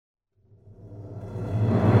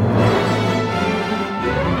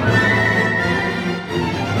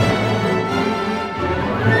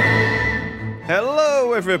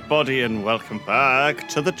everybody, and welcome back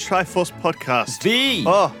to the Triforce podcast. The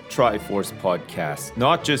Triforce podcast.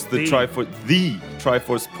 Not just the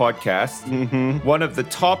Triforce podcast. Mm-hmm. One of the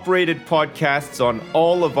top-rated podcasts on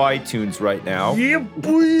all of iTunes right now. Yeah,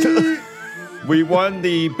 boy! We won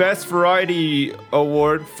the Best Variety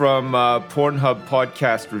Award from Pornhub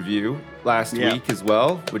Podcast Review last week as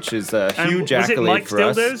well, which is a huge accolade for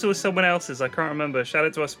us. Was it Mike's dildos or someone else's? I can't remember. Shout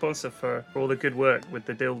out to our sponsor for all the good work with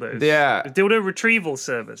the dildos. Yeah. The dildo retrieval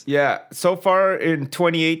service. Yeah. So far in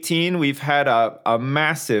 2018, we've had a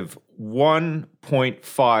massive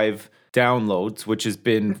 1.5 downloads, which has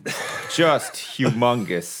been just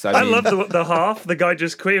humongous. I love the half. The guy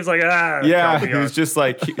just quit. He was like, yeah, he was just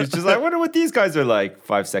like, I wonder what these guys are like.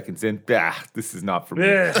 5 seconds in, this is not for me.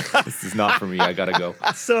 Yeah. This is not for me. I gotta go.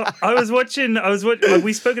 So I was watching.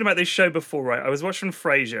 We've spoken about this show before, right? I was watching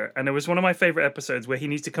Frasier, and it was one of my favorite episodes where he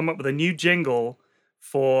needs to come up with a new jingle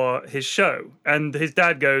for his show, and his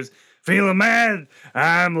dad goes, "Feeling mad?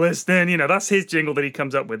 I'm listening." You know, that's his jingle that he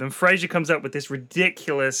comes up with. And Frasier comes up with this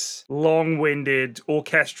ridiculous, long-winded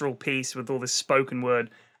orchestral piece with all this spoken word.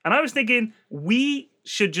 And I was thinking, we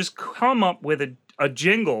should just come up with a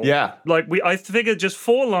jingle. Yeah. I figured just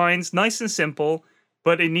 4 lines, nice and simple,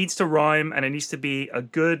 but it needs to rhyme and it needs to be a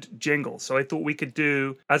good jingle. So I thought we could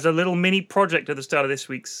do, as a little mini project at the start of this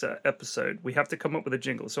week's episode, we have to come up with a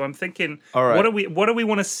jingle. So I'm thinking, all right, what do we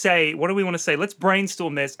want to say? What do we want to say? Let's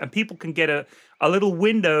brainstorm this, and people can get a little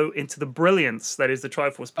window into the brilliance that is the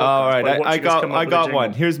Triforce podcast. All right, I got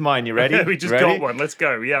one. Here's mine. You ready? We just ready? got one. Let's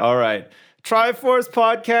go. Yeah. All right. Triforce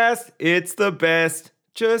podcast. It's the best.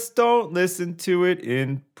 Just don't listen to it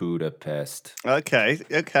in Budapest. Okay.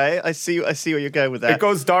 I see where you're going with that. It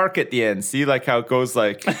goes dark at the end. See, like how it goes,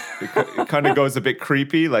 like it kind of goes a bit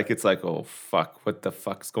creepy. Like it's like, oh fuck, what the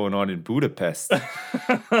fuck's going on in Budapest?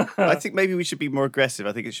 I think maybe we should be more aggressive.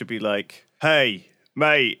 I think it should be like, "Hey,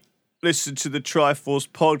 mate, listen to the Triforce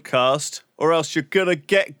podcast, or else you're gonna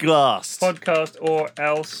get glassed." Podcast, or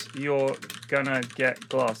else you're gonna get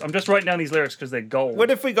glassed. I'm just writing down these lyrics because they're gold.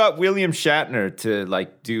 What if we got William Shatner to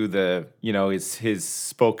like do the, his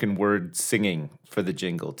spoken word singing for the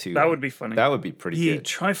jingle too? That would be funny. That would be pretty good.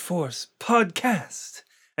 Triforce podcast,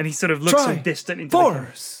 and he sort of looks so distant into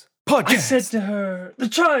Triforce podcast. I said to her, the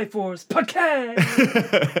Triforce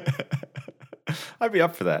podcast. I'd be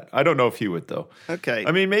up for that. I don't know if he would though. Okay.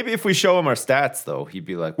 I mean, maybe if we show him our stats though, he'd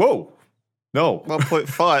be like, "Whoa, no,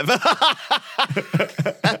 1.5."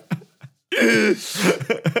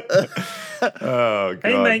 Oh, God.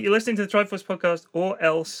 Hey, mate, you're listening to the Triforce podcast, or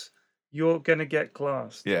else you're gonna get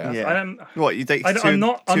glassed. Yeah. What, you think I'm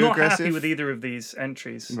not aggressive? happy with either of these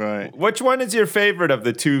entries. Right. Which one is your favorite of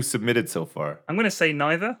the 2 submitted so far? I'm gonna say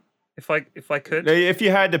neither, if I could. If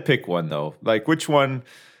you had to pick one though, like which one's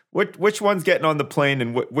getting on the plane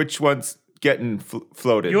and which one's getting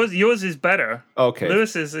floated? Yours is better. Okay.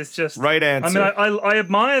 Lewis's is just right answer. I mean, I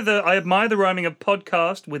admire the rhyming of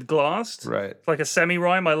podcast with glassed. Right. It's like a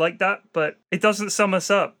semi-rhyme. I like that, but it doesn't sum us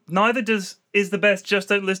up. Neither is the best. Just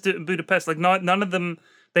don't listen to it in Budapest. Like none of them.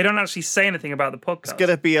 They don't actually say anything about the podcast. It's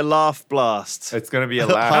gonna be a laugh blast. It's gonna be a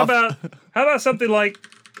laugh. How about something like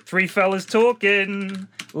 3 fellas talking?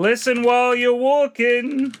 Listen while you're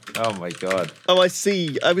walking. Oh my God. Oh, I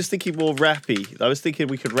see. I was thinking more rappy. I was thinking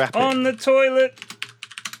we could rap it. On the toilet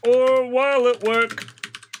or while at work.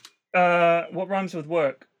 What rhymes with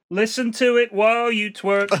work? Listen to it while you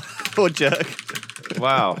twerk. Or jerk.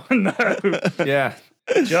 Wow. No. Yeah.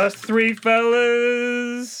 Just 3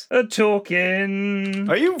 fellas talking.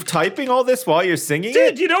 Are you typing all this while you're singing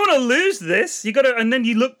Dude, it? you don't want to lose this. You gotta, and then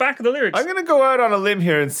you look back at the lyrics. I'm gonna go out on a limb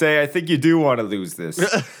here and say I think you do want to lose this.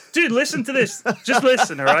 Dude, listen to this. Just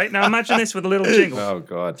listen, all right? Now imagine this with a little jingle. Oh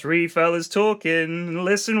God. 3 fellas talking.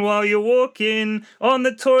 Listen while you're walking. On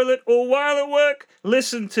the toilet or while at work.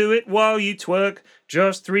 Listen to it while you twerk.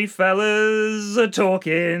 Just 3 fellas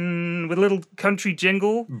talking with a little country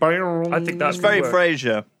jingle. I think that's very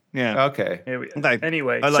Frasier. Yeah. Okay. Here we go. No,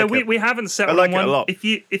 Anyway, I like so it. we haven't settled I like on it a one. lot.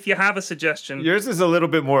 If you have a suggestion, Yours is a little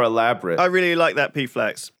bit more elaborate. I really like that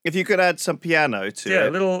P-Flex. If you could add some piano to a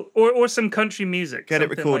it, little or some country music. get it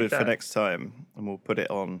something recorded like for that. next time, and we'll put it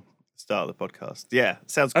on the start of the podcast. Yeah,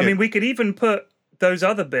 sounds good. I mean, we could even put those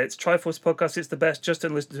other bits. Triforce podcast, it's the best. Just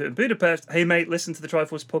don't listen to it in Budapest. Hey mate, listen to the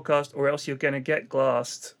Triforce podcast, or else you're gonna get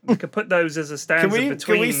glassed. We could put those as a stanza between.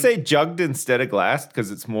 Can we say jugged instead of glassed?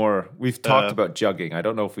 Because it's more. We've talked about jugging. I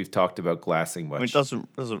don't know if we've talked about glassing much. I mean,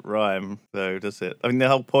 it doesn't rhyme though, does it? I mean, the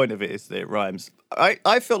whole point of it is that it rhymes.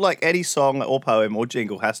 I feel like any song or poem or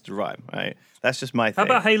jingle has to rhyme, right? That's just my thing. How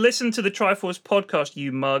about, hey, listen to the Triforce podcast,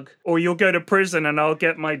 you mug, or you'll go to prison and I'll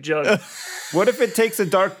get my jug. What if it takes a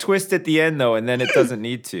dark twist at the end though, and then it doesn't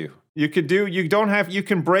need to? You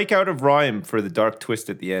can break out of rhyme for the dark twist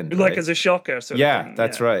at the end. Like right? as a shocker. Sort of Yeah, thing.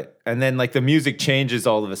 that's right. And then like the music changes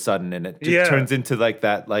all of a sudden and it just turns into like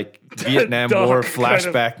that like Vietnam Dark War kind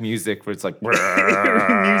flashback music where it's like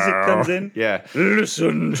Music comes in. Yeah.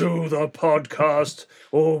 Listen to the podcast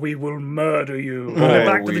or we will murder you. And then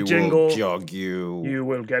back to the jingle. Will jug you. You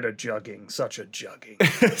will get a jugging. Such a jugging.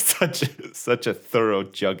 such a thorough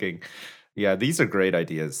jugging. Yeah, these are great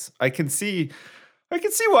ideas. I can see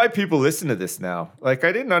why people listen to this now. Like,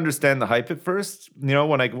 I didn't understand the hype at first. You know,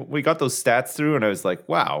 when we got those stats through, and I was like,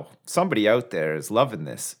 "Wow, somebody out there is loving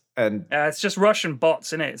this." And it's just Russian bots,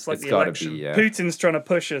 isn't it? It's like It's the gotta election. be, yeah. Putin's trying to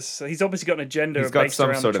push us. So he's obviously got an agenda. he's got based some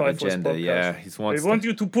around sort the of Triforce agenda. podcast. Yeah, he wants. We want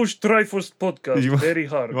you to push Triforce podcast very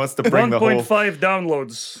hard. He wants to bring the whole. 1.5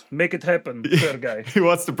 downloads. Make it happen, fair guy. He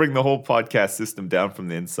wants to bring the whole podcast system down from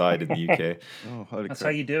the inside in the UK. Oh, holy That's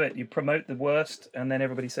crap. how you do it. You promote the worst, and then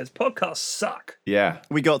everybody says podcasts suck. Yeah.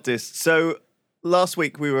 We got this. So last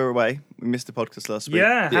week we were away. We missed the podcast last week.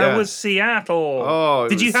 Yeah. Yeah. How was Seattle? Oh,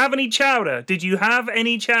 Did you have any chowder? Did you have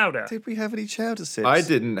any chowder? Did we have any chowder sips? I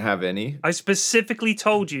didn't have any. I specifically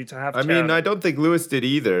told you to have I chowder. mean, I don't think Lewis did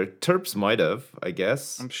either. Terps might have, I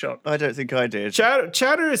guess. I'm shocked. I don't think I did.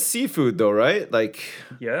 Chowder is seafood, though, right? Like,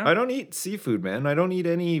 Yeah. I don't eat seafood, man. I don't eat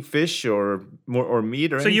any fish or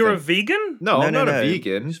meat or So anything. you're a vegan? No, No, I'm no, not no. a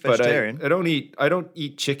vegan, Just but vegetarian. I don't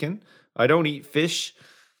eat chicken. I don't eat fish.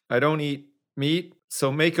 I don't eat meat. So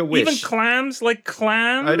make a wish. Even clams? Like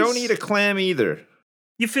clams? I don't eat a clam either.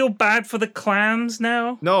 You feel bad for the clams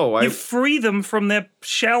now? No, You free them from their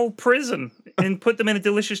shell prison and put them in a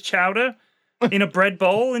delicious chowder in a bread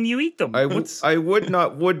bowl and you eat them. I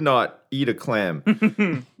would not eat a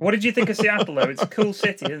clam. What did you think of Seattle, though? It's a cool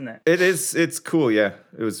city, isn't it? It's cool, yeah.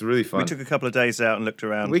 It was really fun. We took a couple of days out and looked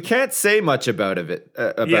around. We can't say much about it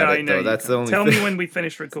I know. though. you That's the can't. only Tell thing. me when we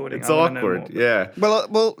finish recording. It's I wanna know awkward, more. yeah.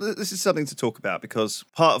 Well, this is something to talk about because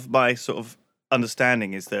part of my sort of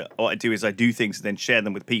understanding is that what I do is I do things and then share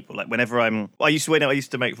them with people. Like whenever I used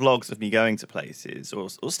to make vlogs of me going to places, or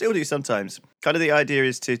still do sometimes. Kind of the idea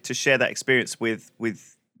is to share that experience with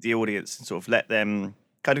the audience and sort of let them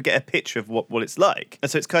kind of get a picture of what it's like.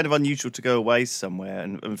 And so it's kind of unusual to go away somewhere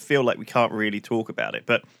and feel like we can't really talk about it.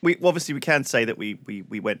 But we can say that we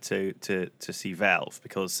went to see Valve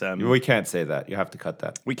because We can't say that. You have to cut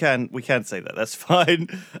that. we can say that. That's fine.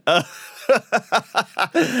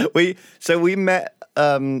 We met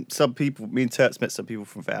some people. Me and Terps met some people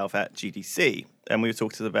from Valve at GDC, and we were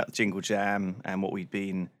talking to them about the Jingle Jam and what we'd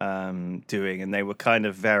been doing, and they were kind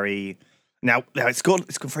of very. Now it's gone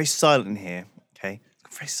very silent in here. Okay, it's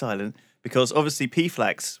gone very silent because obviously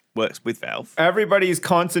PFlax works with Valve. Everybody's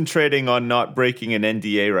concentrating on not breaking an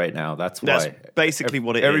NDA right now. That's why. That's basically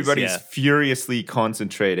what it is. Everybody's yeah. furiously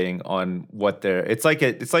concentrating on what they're. It's like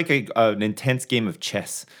an intense game of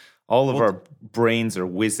chess. All of our brains are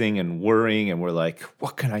whizzing and whirring, and we're like,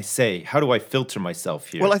 "What can I say? How do I filter myself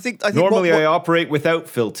here?" Well, I think normally what- I operate without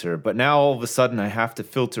filter, but now all of a sudden I have to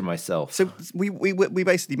filter myself. So we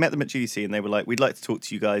basically met them at GDC, and they were like, "We'd like to talk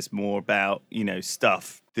to you guys more about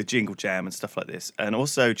stuff, the Jingle Jam and stuff like this, and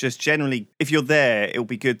also just generally, if you're there, it'll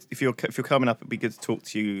be good if you're coming up. It'd be good to talk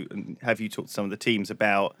to you and have you talk to some of the teams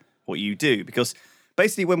about what you do because."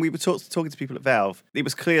 Basically, when we were talking to people at Valve, it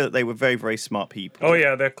was clear that they were very, very smart people. Oh,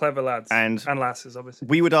 yeah, they're clever lads. And lasses, obviously.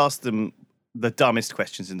 We would ask them the dumbest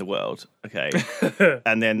questions in the world, okay?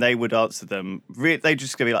 And then they would answer them. They'd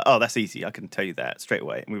just be like, oh, that's easy. I can tell you that straight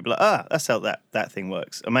away. And we'd be like, that's how that thing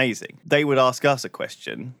works. Amazing. They would ask us a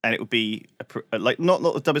question, and it would be like not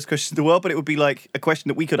the dumbest question in the world, but it would be like a question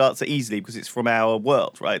that we could answer easily because it's from our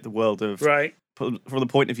world, right? The world of... Right. From the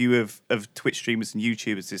point of view of Twitch streamers and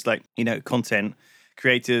YouTubers, it's like, content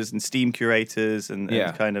creators and Steam curators and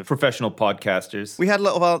kind of professional podcasters. We had a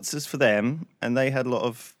lot of answers for them, and they had a lot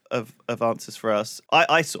of answers for us.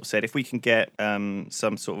 I sort of said if we can get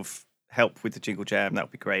some sort of help with the Jingle Jam, that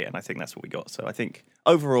would be great, and I think that's what we got. So I think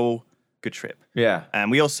overall, good trip. Yeah, and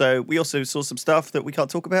we also saw some stuff that we can't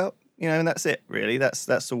talk about, and that's it. Really,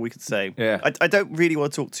 that's all we could say. Yeah, I don't really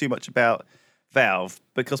want to talk too much about Valve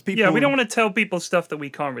because people. Yeah, we don't want to tell people stuff that we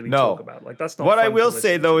can't really talk about. Like that's not. What fun I will to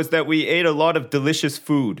say listen though is that we ate a lot of delicious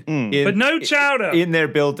food, but no chowder in their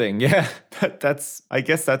building. Yeah, I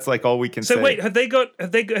guess that's like all we can say. So wait, have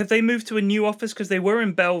they moved to a new office because they were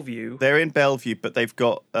in Bellevue? They're in Bellevue, but they've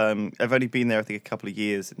got. I've only been there, I think, a couple of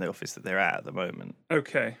years in the office that they're at the moment.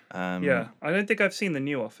 Okay. Yeah, I don't think I've seen the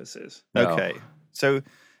new offices. No. Okay, so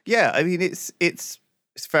yeah, I mean it's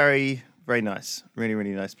very. Very nice, really,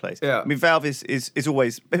 really nice place. Yeah, I mean, Valve is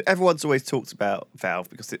always. Everyone's always talked about Valve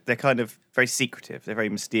because they're kind of very secretive. They're very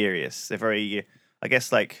mysterious. They're very, I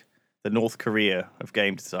guess, like the North Korea of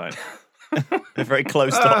game design. They're very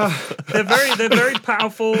closed off. They're very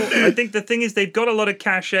powerful. I think the thing is they've got a lot of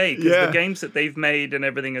cachet because the games that they've made and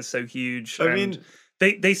everything are so huge. I mean,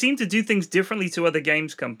 they seem to do things differently to other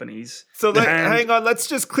games companies. So hang on, let's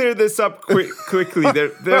just clear this up quickly.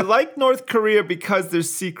 They're like North Korea because they're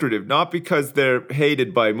secretive, not because they're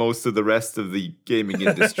hated by most of the rest of the gaming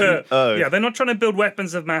industry. Yeah, they're not trying to build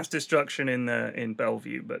weapons of mass destruction in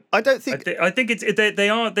Bellevue, but I don't think I think they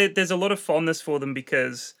are. There's a lot of fondness for them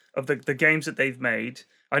because of the games that they've made.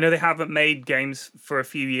 I know they haven't made games for a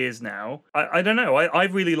few years now. I don't know. I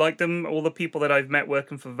really like them. All the people that I've met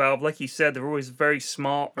working for Valve, like you said, they're always very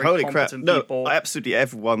smart, very competent people. Absolutely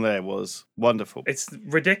everyone there was wonderful. It's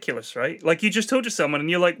ridiculous, right? Like you just talk to someone and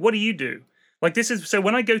you're like, what do you do? Like this is, so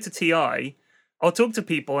when I go to TI, I'll talk to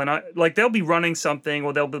people and they'll be running something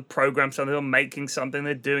or they'll be programming something, they're making something,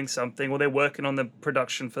 they're doing something, or they're working on the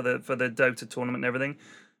production for the Dota tournament and everything.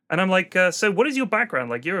 And I'm like, so what is your background?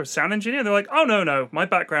 Like, you're a sound engineer? They're like, oh, no. My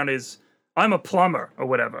background is I'm a plumber or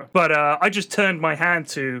whatever. But I just turned my hand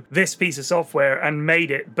to this piece of software and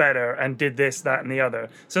made it better and did this, that, and the other.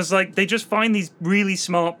 So it's like they just find these really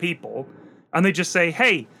smart people and they just say,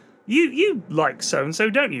 hey, you like so-and-so,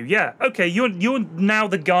 don't you? Yeah. Okay, you're now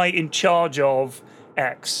the guy in charge of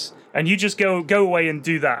X. And you just go away and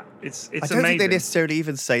do that. It's amazing. I don't think they necessarily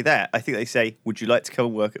even say that. I think they say, would you like to come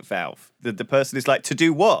and work at Valve? The person is like, to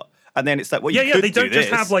do what? And then it's like, well, you could they don't do this.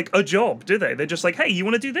 just have like a job, do they? They're just like, hey, you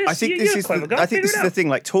want to do this? I think this is the thing.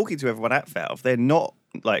 Like talking to everyone at Valve, they're not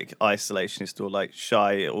like isolationist or like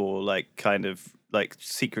shy or like kind of like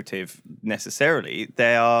secretive necessarily.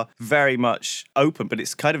 They are very much open, but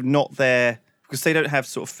it's kind of not their... Because they don't have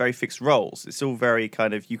sort of very fixed roles. It's all very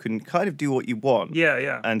kind of, you can kind of do what you want.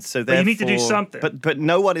 Yeah. And so therefore... you need to do something. But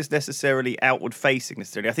no one is necessarily outward facing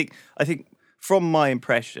necessarily. I think from my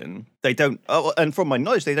impression, they don't, and from my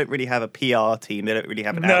knowledge, they don't really have a PR team. They don't really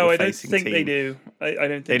have an outward facing team. No, I don't think they do. I don't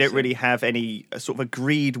think they don't really have any sort of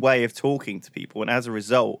agreed way of talking to people. And as a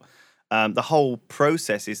result, the whole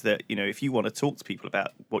process is that, you know, if you want to talk to people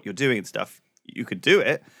about what you're doing and stuff, you could do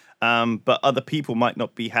it. But other people might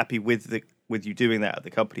not be happy with you doing that at the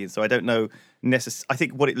company. And so I don't know I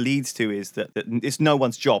think what it leads to is that it's no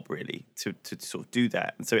one's job really to sort of do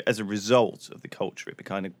that. And so as a result of the culture, it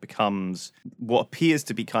kind of becomes what appears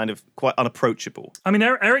to be kind of quite unapproachable. I mean,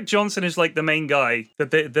 Eric Johnson is like the main guy.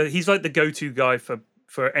 He's like the go-to guy for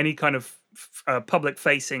any kind of public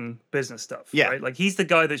facing business stuff. Yeah. Right? Like he's the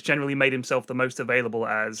guy that's generally made himself the most available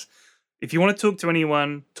as, if you want to talk to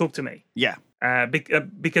anyone, talk to me. Yeah.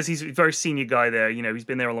 Because he's a very senior guy there. You know, he's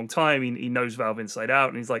been there a long time. He knows Valve inside out,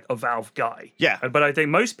 and he's like a Valve guy. Yeah. But I think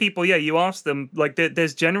most people, you ask them, like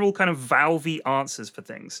there's general kind of Valve-y answers for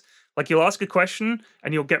things. Like you'll ask a question,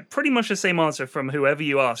 and you'll get pretty much the same answer from whoever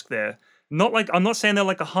you ask there. Not like, I'm not saying they're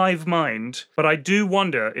like a hive mind, but I do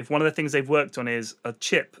wonder if one of the things they've worked on is a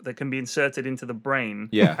chip that can be inserted into the brain.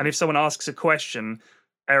 Yeah. And if someone asks a question,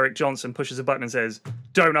 Eric Johnson pushes a button and says,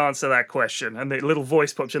 don't answer that question. And the little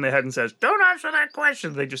voice pops in their head and says, don't answer that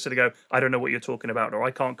question. They just sort of go, I don't know what you're talking about, or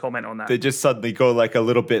I can't comment on that. They just suddenly go like a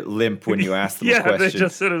little bit limp when you ask them a question. Yeah, they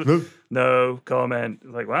just sort of, no comment.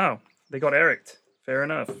 Like, wow, they got Eric. Fair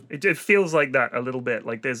enough. It feels like that a little bit.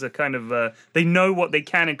 Like there's a kind of they know what they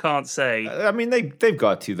can and can't say. I mean, they've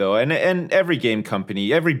got to though, and every game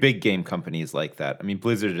company, every big game company is like that. I mean,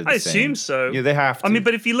 Blizzard are the same. I assume so. Yeah, they have to. I mean,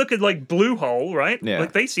 but if you look at like Bluehole, right? Yeah.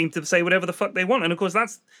 Like they seem to say whatever the fuck they want, and of course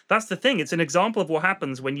that's the thing. It's an example of what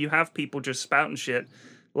happens when you have people just spouting shit.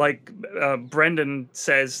 Like Brendan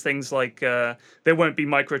says things like there won't be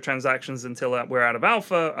microtransactions until we're out of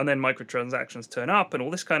alpha, and then microtransactions turn up and all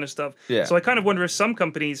this kind of stuff. Yeah. So I kind of wonder if some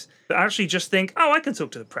companies actually just think, oh, I can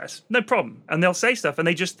talk to the press, no problem. And they'll say stuff and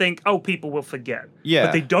they just think, oh, people will forget. Yeah.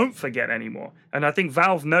 But they don't forget anymore. And I think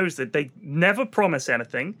Valve knows that they never promise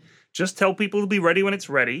anything. Just tell people to be ready when it's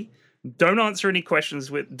ready. Don't answer any questions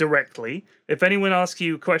directly. If anyone asks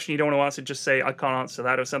you a question you don't want to answer, just say, I can't answer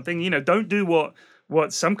that or something. You know, don't do what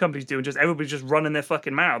some companies do and just everybody's just running their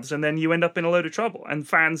fucking mouths, and then you end up in a load of trouble. And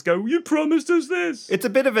fans go, you promised us this. It's a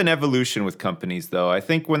bit of an evolution with companies, though. I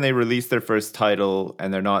think when they release their first title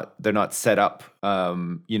and they're not set up,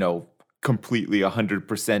 completely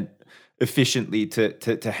 100% efficiently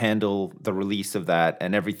to handle the release of that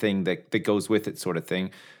and everything that goes with it, sort of thing.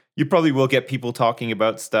 You probably will get people talking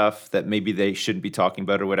about stuff that maybe they shouldn't be talking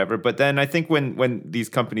about or whatever. But then I think when these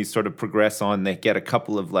companies sort of progress on, they get a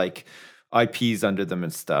couple of like IPs under them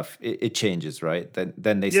and stuff, it changes, right?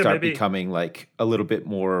 Then they start becoming like a little bit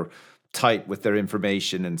more tight with their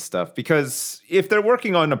information and stuff, because if they're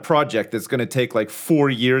working on a project that's going to take like 4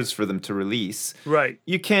 years for them to release, Right.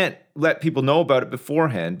 you can't let people know about it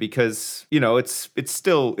beforehand, because it's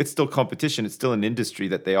still competition. It's still an industry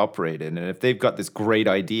that they operate in, and if they've got this great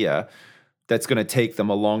idea that's going to take them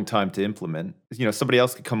a long time to implement, somebody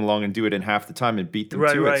else could come along and do it in half the time and beat them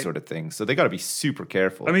to it, sort of thing. So they got to be super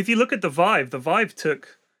careful. I mean, if you look at the Vive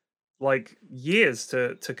took like years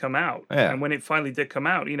to come out. Yeah. And when it finally did come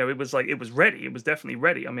out, it was ready. It was definitely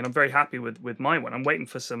ready. I mean, I'm very happy with my one. I'm waiting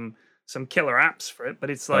for some killer apps for it, but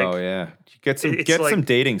it's like, oh yeah, get some like, some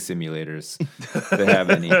dating simulators if they have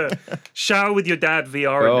any. Shower with your dad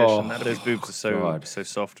VR edition. Those boobs are so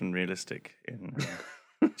soft and realistic.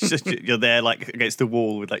 It's just you're there like against the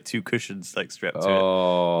wall with like two cushions like strapped to it.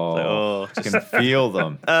 Oh, you can feel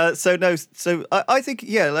them. So I think,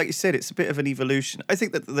 like you said, it's a bit of an evolution. I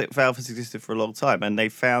think that Valve has existed for a long time, and they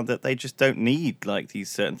found that they just don't need like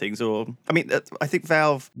these certain things. I think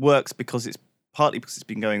Valve works partly because it's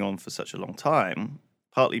been going on for such a long time,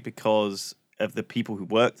 partly because of the people who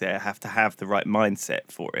work there have to have the right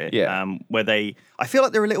mindset for it. Yeah. I feel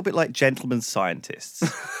like they're a little bit like gentlemen scientists.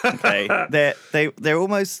 Okay. they're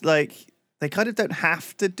almost like they kind of don't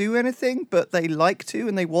have to do anything, but they like to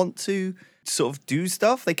and they want to sort of do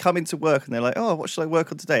stuff. They come into work and they're like, oh, what should I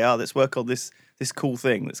work on today? Oh, let's work on this cool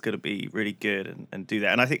thing that's going to be really good and do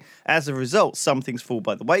that. And I think as a result, some things fall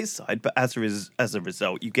by the wayside, but as a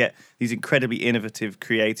result, you get these incredibly innovative,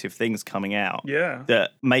 creative things coming out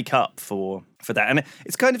that make up for that. And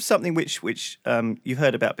it's kind of something which you've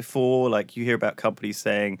heard about before. Like you hear about companies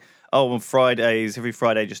saying, oh, on Fridays, every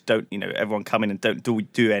Friday, just don't, everyone come in and don't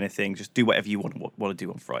do anything. Just do whatever you want to do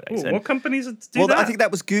on Fridays. Ooh, what companies do that? Well, I think that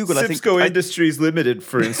was Google. Cisco Industries Limited,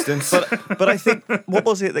 for instance. but I think, what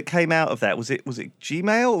was it that came out of that? Was it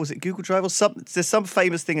Gmail or was it Google Drive or something? There's some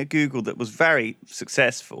famous thing at Google that was very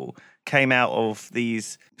successful, came out of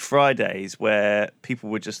these Fridays where people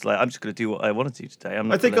were just like, I'm just going to do what I want to do today.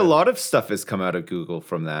 I think a lot of stuff has come out of Google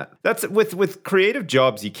from that. That's with creative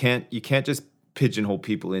jobs, you can't just pigeonhole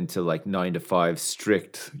people into like 9 to 5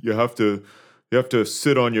 strict. You have to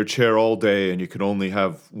sit on your chair all day and you can only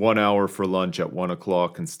have 1 hour for lunch at 1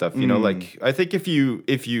 o'clock and stuff. Like I think if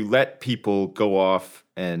you let people go off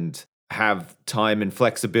and have time and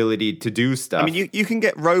flexibility to do stuff. I mean, you can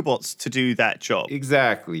get robots to do that job.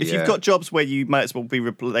 Exactly. If you've got jobs where you might as well be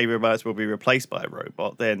replaced by a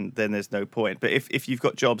robot, then there's no point. But if you've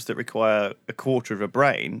got jobs that require a quarter of a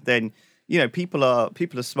brain, then people are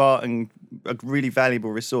smart and a really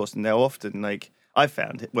valuable resource, and they're often like I've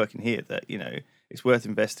found it working here that it's worth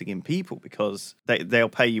investing in people because they'll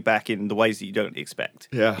pay you back in the ways that you don't expect.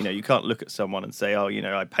 Yeah. You can't look at someone and say, oh,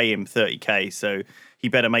 I pay him 30K, so he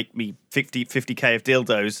better make me 50K of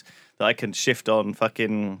dildos that I can shift on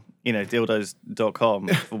fucking, dildos.com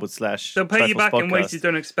 / They'll pay you back podcast. in ways you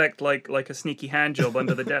don't expect, like a sneaky hand job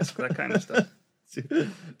under the desk, that kind of stuff.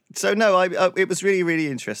 So no, it was really, really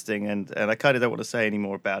interesting, and I kind of don't want to say any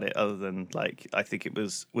more about it other than like I think it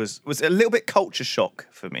was a little bit culture shock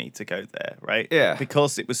for me to go there, right? Yeah,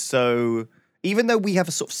 because it was so. Even though we have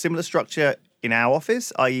a sort of similar structure in our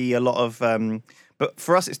office, i.e., a lot of. But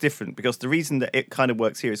for us, it's different because the reason that it kind of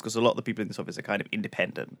works here is because a lot of the people in this office are kind of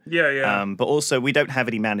independent. Yeah. But also, we don't have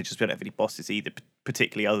any managers. We don't have any bosses either,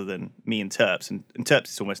 particularly other than me and Terps. And Terps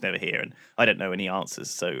is almost never here, and I don't know any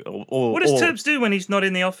answers. So, what does Terps do when he's not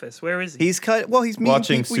in the office? Where is he? He's he's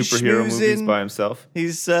watching superhero movies by himself.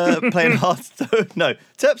 He's playing Hearthstone. No,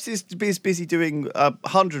 Terps is busy doing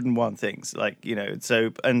 101 things.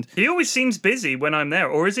 And he always seems busy when I'm there,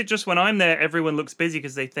 or is it just when I'm there, everyone looks busy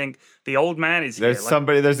because they think the old man is here? There's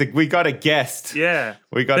somebody. We got a guest. Yeah,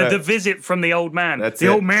 we got the visit from the old man. That's the it.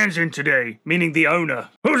 old man's in today, meaning the owner.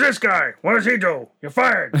 Who's this guy? What does he do? You're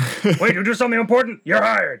fired. Wait, you do something important? You're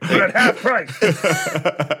hired, but at half price.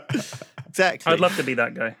 Exactly. I'd love to be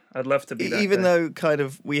that guy. I'd love to be that Even guy. though kind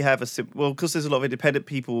of we have because there's a lot of independent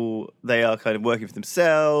people, they are kind of working for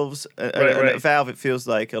themselves. And at Valve, it feels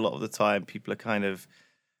like a lot of the time people are kind of.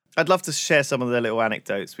 I'd love to share some of the little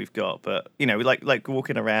anecdotes we've got, but like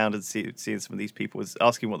walking around and seeing some of these people,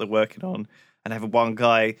 asking what they're working on, and having one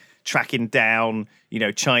guy tracking down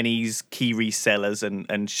Chinese key resellers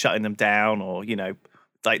and shutting them down, or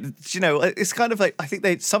it's kind of like I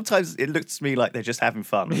think sometimes it looks to me like they're just having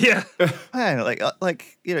fun. Yeah, man,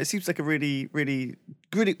 it seems like a really, really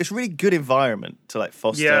good. It's a really good environment to like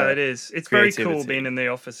foster. Yeah, it is. It's very cool creativity. being in the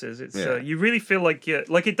offices. It's you really feel like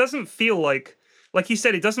it doesn't feel like you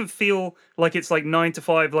said, it doesn't feel like it's like 9 to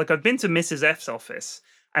 5. Like I've been to Mrs. F's office,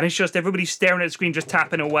 and it's just everybody staring at the screen, just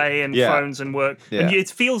tapping away and Yeah. phones and work. Yeah. And it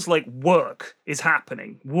feels like work is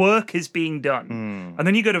happening. Work is being done. And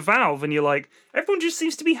then you go to Valve and you're like, everyone just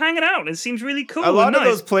seems to be hanging out. It seems really cool. A lot and of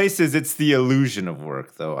nice. those places, it's the illusion of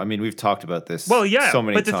work, though. I mean, we've talked about this Well, yeah, so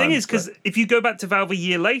many but the times. thing is, because if you go back to Valve a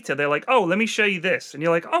year later, they're like, "Oh, let me show you this," and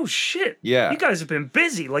you're like, "Oh shit, Yeah. you guys have been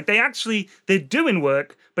busy." Like they're doing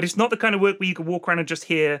work, but it's not the kind of work where you can walk around and just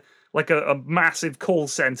hear like a massive call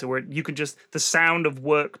center where you can just the sound of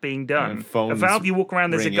work being done. And phones At Valve, you walk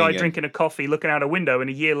around, there's a guy ringing and- drinking a coffee, looking out a window, and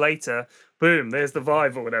a year later, boom, there's the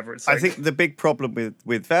Vive or whatever. It's like, I think the big problem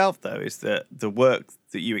with Valve though is that the work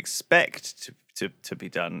that you expect to be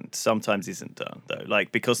done sometimes isn't done though.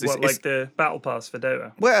 Like because it's, what, like the Battle Pass for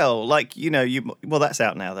Dota. well, like that's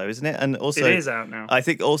out now though, isn't it? And also It is out now. I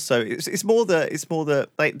think also it's more the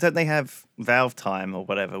like don't they have Valve time or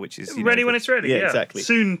whatever, which is Ready when it's ready. Yeah, exactly.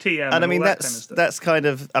 Soon TM. And I mean all that kind of stuff. that's kind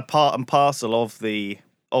of a part and parcel of the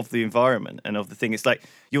environment and of the thing. It's like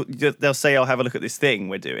they'll say, "I'll have a look at this thing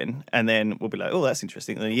we're doing," and then we'll be like, "Oh, that's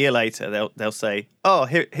interesting." And then a year later, they'll say, "Oh,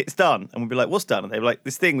 here it's done," and we'll be like, "What's done?" And they'll be like,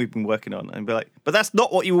 "This thing we've been working on," and be like, "But that's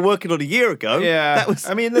not what you were working on a year ago." Yeah, that was.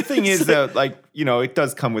 I mean, the thing is that, like, it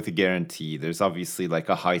does come with a guarantee. There's obviously like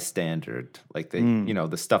a high standard. Like they,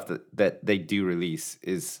 the stuff that they do release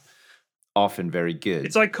is often very good.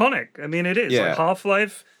 It's iconic. I mean, it is. Yeah. Like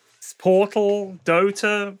Half-Life, Portal,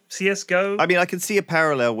 Dota, CSGO. I mean, I can see a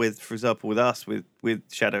parallel with, for example, with us with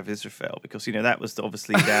Shadow of Israel, because that was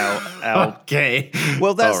obviously our okay.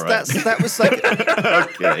 Well, All right. that was like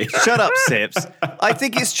Okay. Shut up, Sips. I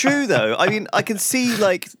think it's true though. I mean, I can see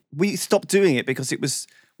like we stopped doing it because it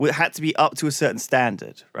had to be up to a certain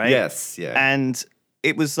standard, right? Yes. Yeah. And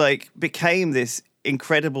it was like became this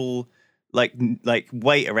incredible like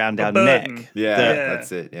weight around our burden. neck. yeah, that-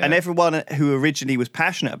 that's it. Yeah. And everyone who originally was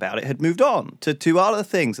passionate about it had moved on to other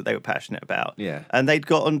things that they were passionate about. Yeah. And they'd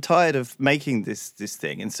gotten tired of making this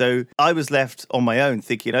thing. And so I was left on my own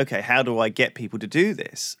thinking, okay, how do I get people to do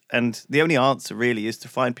this? And the only answer really is to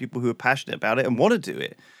find people who are passionate about it and want to do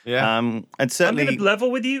it. Yeah. And I'm certainly, going to level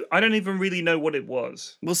with you. I don't even really know what it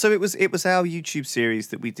was. well, so it was our YouTube series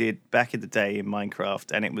that we did back in the day in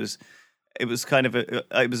Minecraft, and it was kind of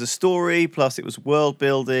it was a story plus it was world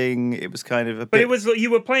building. It was kind of a bit, But it was you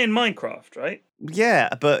were playing Minecraft, right? yeah,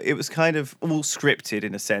 but it was kind of all scripted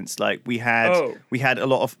in a sense. Like we had a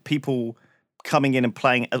lot of people coming in and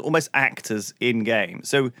playing as almost actors in game.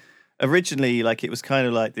 So originally, like it was kind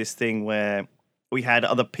of like this thing where we had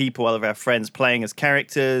other people, other of our friends playing as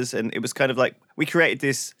characters, and it was kind of like we created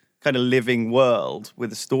this kind of living world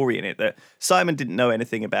with a story in it that Simon didn't know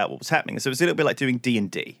anything about what was happening. So it was a little bit like doing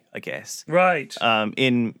D&D, I guess. Right.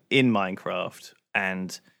 In Minecraft,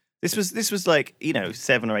 and this was like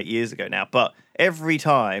 7 or 8 years ago now. But every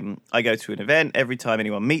time I go to an event, every time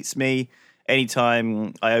anyone meets me,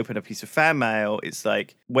 anytime I open a piece of fan mail, it's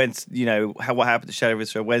like what happened to Shadow of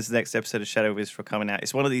Israel? When's the next episode of Shadow of Israel coming out?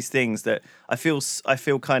 It's one of these things that I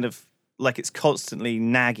feel kind of like it's constantly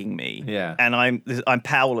nagging me. Yeah. And I'm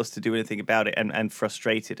powerless to do anything about it and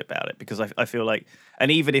frustrated about it because I feel like,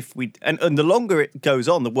 and even if and the longer it goes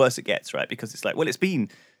on, the worse it gets, right? Because it's like, well, it's been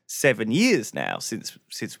 7 years now since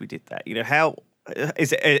we did that. How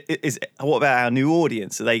what about our new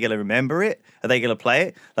audience? Are they going to remember it? Are they going to play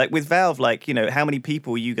it? Like with Valve, like, how many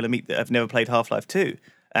people are you going to meet that have never played Half-Life 2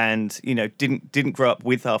 and, didn't grow up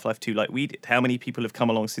with Half-Life 2 like we did? How many people have come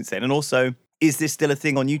along since then? And also, is this still a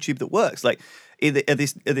thing on YouTube that works? Like, is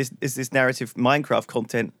this narrative Minecraft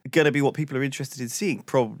content going to be what people are interested in seeing?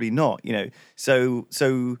 Probably not. So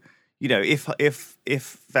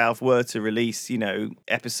if Valve were to release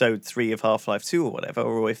episode 3 of Half-Life 2 or whatever,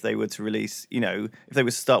 or if they were to release if they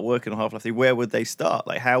were to start working on Half-Life 3, where would they start?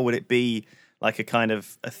 Like, how would it be like a kind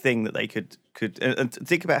of a thing that they could and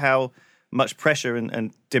think about how much pressure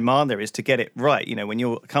and demand there is to get it right. When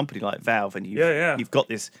you're a company like Valve and you've got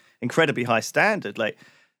this incredibly high standard, like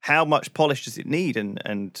how much polish does it need? And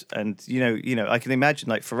I can imagine,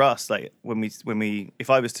 like for us, like when we if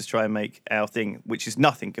I was to try and make our thing, which is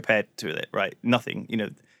nothing compared to it, right? Nothing.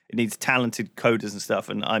 It needs talented coders and stuff,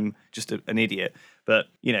 and I'm just an idiot. But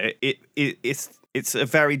it's a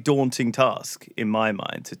very daunting task in my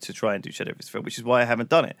mind to try and do Shadow of Israel, which is why I haven't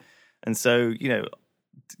done it. And so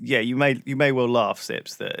yeah, you may well laugh,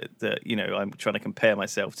 Sips, that I'm trying to compare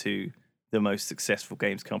myself to the most successful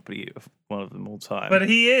games company of one of them all time. But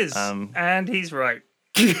he is, and he's right.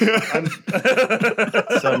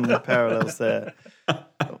 Some parallels there.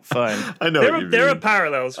 Fine. I know There are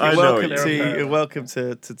parallels. I know what you mean. You're welcome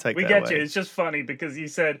to take We that get away. you. It's just funny because you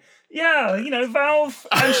said, yeah, Valve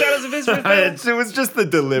and Shadows of Israel. It was just the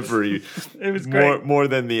delivery. It was great. More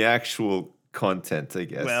than the actual content, I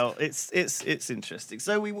guess. Well, it's interesting.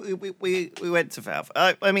 So we went to Valve.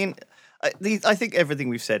 I mean, I think everything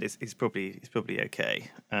we've said is probably okay.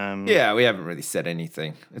 Yeah, we haven't really said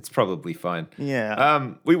anything. It's probably fine.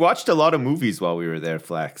 Yeah. We watched a lot of movies while we were there,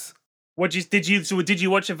 Flax. Did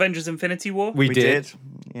you watch Avengers Infinity War? We did.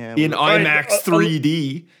 Yeah. In IMAX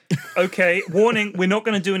 3D. Okay, warning, we're not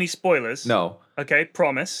going to do any spoilers. No. Okay,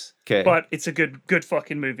 promise. Okay. But it's a good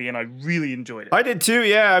fucking movie, and I really enjoyed it. I did too.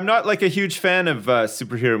 Yeah, I'm not like a huge fan of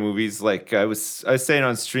superhero movies. Like I was saying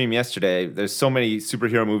on stream yesterday, there's so many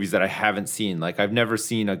superhero movies that I haven't seen. Like I've never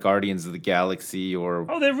seen a Guardians of the Galaxy or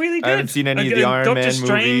they're really good. I haven't seen any of the Iron Doctor Man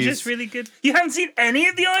Strange movies. is really good. You haven't seen any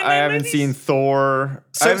of the Iron Man I haven't movies? seen Thor.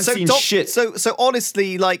 I haven't seen shit. So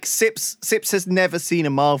honestly, like Sips has never seen a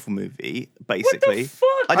Marvel movie. Basically, What the fuck?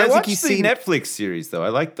 I don't think watched he's the seen. Netflix series though. I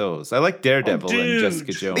like those. I like Daredevil and dude.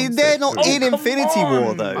 Jessica Jones. I mean, they're not in come Infinity War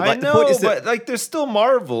on. though. I Like, know, the point is that but like they're still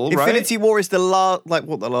Marvel, right? Infinity War is the last, the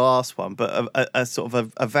last one, but a sort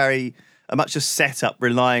of a much a setup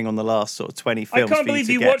relying on the last sort of 20 I films. can't for believe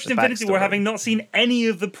to you get watched the Infinity War backstory. having not seen any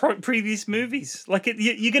of the previous movies. Like,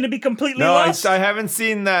 you're going to be completely No, lost. I haven't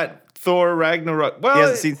seen that Thor Ragnarok. Well, He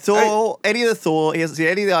hasn't seen Thor, any of the Thor. He hasn't seen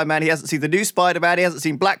any of the Iron Man. He hasn't seen the new Spider-Man. He hasn't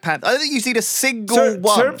seen Black Panther. I don't think you've seen a single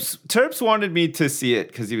one. Terps wanted me to see it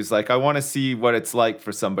because he was like, I want to see what it's like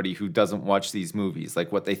for somebody who doesn't watch these movies,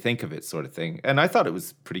 like what they think of it, sort of thing. And I thought it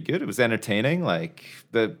was pretty good. It was entertaining. Like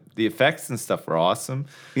the effects and stuff were awesome.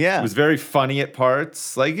 Yeah. It was very funny at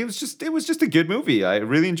parts. Like it was just a good movie. I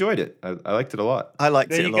really enjoyed it. I liked it a lot. I liked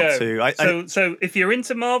there it a you lot go. too. So if you're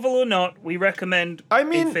into Marvel or not, we recommend I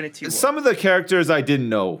mean, Infinity War. some of the characters I didn't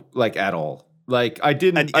know like at all. Like I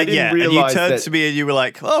didn't And realize you turned that. to me and you were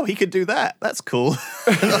like, "Oh, he could do that. That's cool."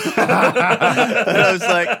 And I was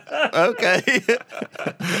like, "Okay."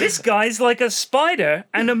 This guy's like a spider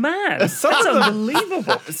and a man. That's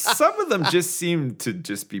unbelievable. Some of them just seemed to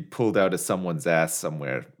just be pulled out of someone's ass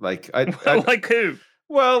somewhere. Like I Like who?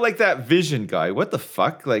 well, like that Vision guy. What the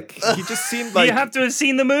fuck? Like he just seemed like You have to have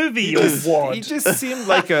seen the movie. You wad. he just seemed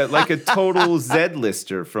like a total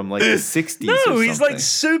Z-lister from like the 60s. No, or he's something. like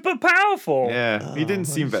super powerful. Yeah, he didn't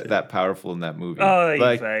seem that powerful in that movie. Oy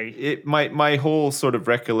like vey. my whole sort of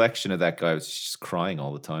recollection of that guy was just crying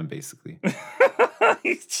all the time, basically.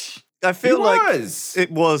 I feel It like was.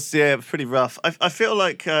 it was, yeah, pretty rough. I feel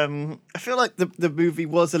like the movie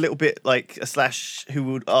was a little bit like a slash who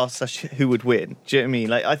would win. Do you know what I mean?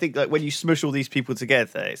 Like I think like when you smush all these people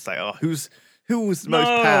together, it's like, oh, who's the most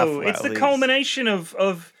powerful? It's out the of these? culmination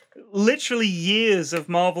of literally years of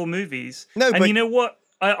Marvel movies. No, and but- you know what?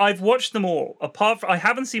 I've watched them all. Apart from I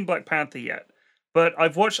haven't seen Black Panther yet, but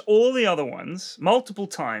I've watched all the other ones multiple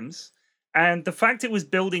times. And the fact it was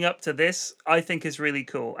building up to this, I think, is really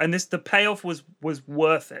cool. And the payoff was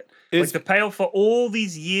worth it. Like the payoff for all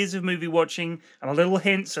these years of movie watching and the little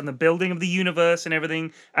hints and the building of the universe and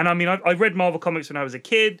everything. And I mean, I read Marvel comics when I was a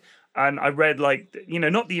kid, and I read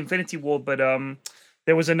not the Infinity War, but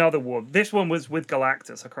there was another war. This one was with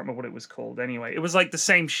Galactus. I can't remember what it was called. Anyway, it was like the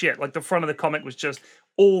same shit. Like the front of the comic was just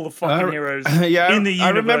all the fucking heroes in the universe. I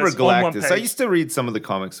remember on one Galactus. I page. used to read some of the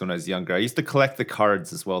comics when I was younger. I used to collect the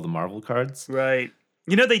cards as well, the Marvel cards. Right.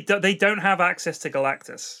 You know, they don't have access to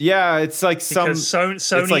Galactus. Yeah, it's like Because Sony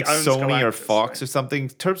it's like owns Sony or Galactus, Fox right? or something.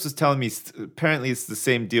 Terps was telling me apparently it's the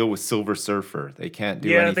same deal with Silver Surfer. They can't do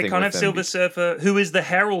Yeah, anything they can't with have them. Silver Surfer, who is the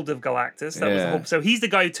herald of Galactus. That was the Yeah. whole. So he's the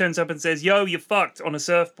guy who turns up and says, "Yo, you fucked" on a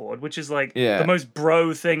surfboard, which is like Yeah. the most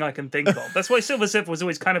bro thing I can think of. That's why Silver Surfer was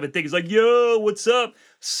always kind of a dick. He's like, "Yo, what's up?"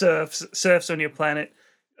 Surfs on your planet.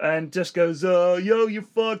 And just goes, yo, you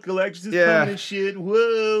fuck, Galactus is coming and shit.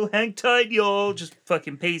 Whoa, hang tight, y'all. Just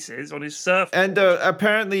fucking pieces on his surf. And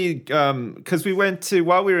apparently, because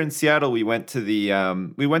while we were in Seattle, we went to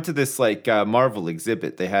this like Marvel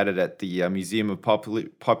exhibit. They had it at the Museum of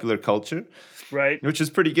Popular Culture, Right. which is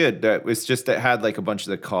pretty good. It had like a bunch of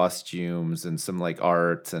the costumes and some like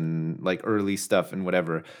art and like early stuff and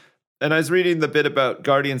whatever. And I was reading the bit about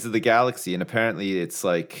Guardians of the Galaxy, and apparently it's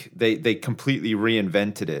like they completely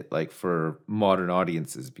reinvented it like for modern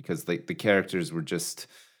audiences because like the characters were just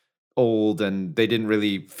old and they didn't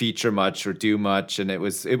really feature much or do much, and it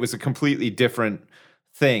was a completely different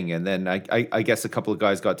thing. And then I guess a couple of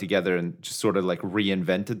guys got together and just sort of like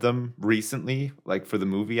reinvented them recently, like for the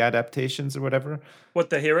movie adaptations or whatever. What,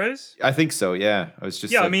 the heroes? I think so. Yeah, I was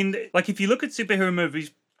just Yeah, I mean, like if you look at superhero movies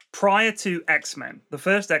prior to X-Men, the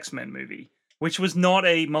first X-Men movie, which was not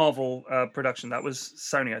a Marvel production, that was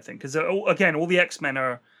Sony, I think. Because again, all the X-Men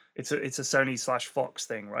it's a Sony / Fox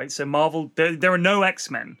thing, right? So Marvel, there are no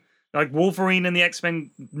X-Men Like Wolverine and the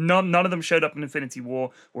X-Men, none of them showed up in Infinity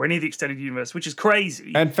War or any of the extended universe, which is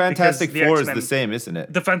crazy. And Fantastic because Four is the same, isn't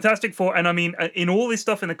it? The Fantastic Four, and I mean, in all this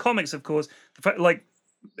stuff in the comics, of course,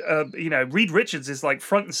 Reed Richards is like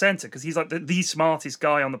front and center because he's like the smartest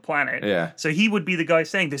guy on the planet. Yeah. So he would be the guy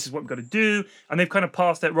saying, this is what we've got to do. And they've kind of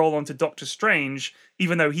passed that role on to Doctor Strange,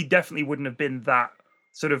 even though he definitely wouldn't have been that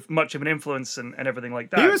sort of much of an influence and everything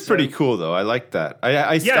like that. He was pretty cool, though. I like that. I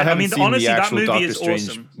haven't seen honestly, the that actual movie Doctor is Strange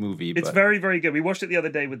awesome. movie. It's very, very good. We watched it the other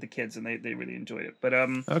day with the kids, and they really enjoyed it. But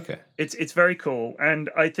okay, it's very cool. And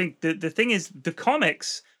I think the thing is, the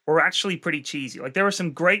comics were actually pretty cheesy. Like, there are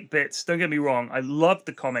some great bits. Don't get me wrong. I loved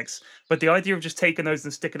the comics, but the idea of just taking those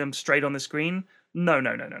and sticking them straight on the screen. No.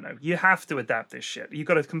 You have to adapt this shit. You've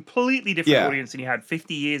got a completely different audience than you had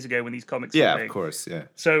 50 years ago when these comics were big. Of course, yeah.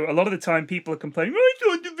 So a lot of the time people are complaining, I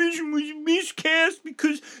thought the Vision was miscast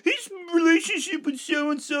because his relationship with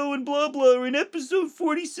so-and-so and blah blah in episode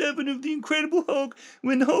 47 of The Incredible Hulk,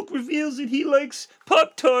 when Hulk reveals that he likes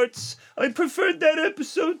Pop-Tarts. I preferred that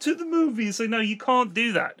episode to the movie. So no, you can't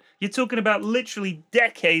do that. You're talking about literally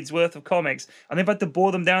decades worth of comics, and they've had to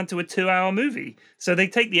boil them down to a 2-hour movie. So they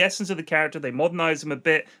take the essence of the character, they modernize them a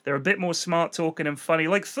bit, they're a bit more smart talking and funny.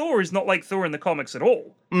 Like Thor is not like Thor in the comics at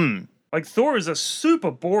all. Like Thor is a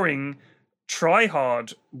super boring,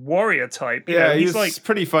 try-hard warrior type. He's like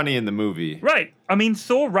pretty funny in the movie. Right. I mean,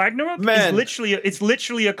 Thor Ragnarok is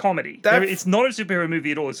literally a comedy. It's not a superhero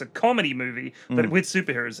movie at all. It's a comedy movie, but with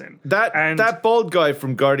superheroes in. That bald guy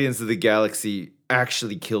from Guardians of the Galaxy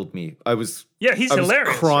actually killed me. He's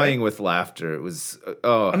hilarious, crying with laughter. It was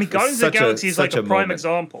Guardians of the Galaxy is like a prime moment.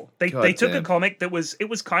 example. They took a comic that was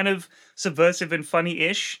kind of subversive and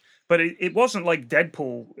funny-ish, but it wasn't like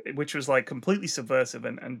Deadpool, which was like completely subversive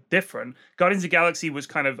and different. Guardians of the Galaxy was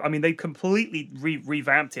kind of, they completely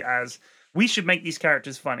revamped it as, we should make these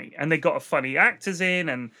characters funny. And they got a funny actors in,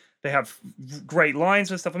 and they have great lines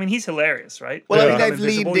and stuff. He's hilarious, right? Well, they've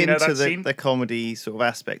leaned into the comedy sort of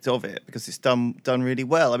aspect of it because it's done really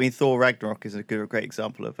well. Thor Ragnarok is a great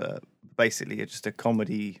example of basically just a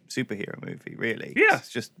comedy superhero movie, really. Yeah. It's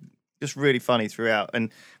just really funny throughout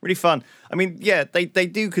and really fun. They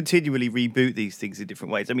do continually reboot these things in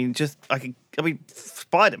different ways.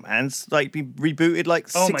 Spider-Man's like been rebooted like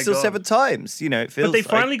 6 or 7 times. It feels. But they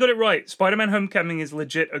finally got it right. Spider-Man: Homecoming is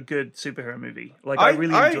legit a good superhero movie. Like I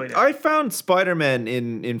really enjoyed it. I found Spider-Man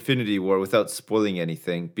in Infinity War without spoiling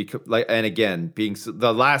anything because, and again, being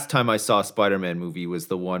the last time I saw a Spider-Man movie was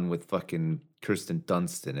the one with fucking Kirsten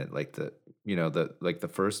Dunst in it, like the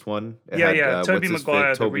first one. Tobey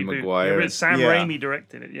Maguire. Tobey Maguire. Sam Raimi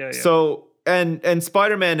directed it. Yeah. So and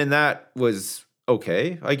Spider-Man in that was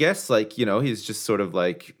okay, I guess. He's just sort of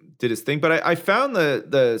like did his thing. But I found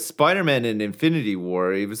the Spider-Man in Infinity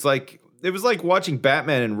War. It was like watching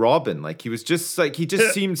Batman and Robin. Like he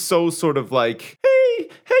seemed so sort of like, hey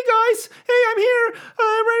guys, hey, I'm here,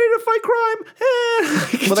 I'm ready to fight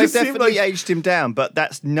crime. Well, they've definitely aged him down, but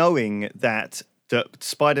that's knowing that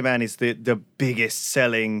Spider-Man is the biggest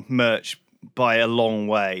selling merch by a long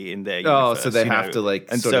way in their universe. So they have to like,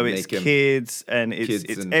 and sort so of it's make kids, and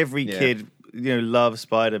it's every kid loves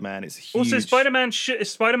Spider-Man. It's huge. Also,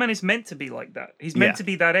 Spider-Man is meant to be like that. He's meant to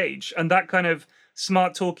be that age, and that kind of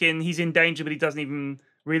smart talking. He's in danger, but he doesn't even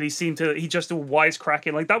really seem to. He just all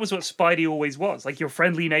wisecracking. Like that was what Spidey always was. Like your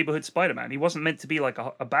friendly neighborhood Spider-Man. He wasn't meant to be like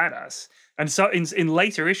a badass. And so in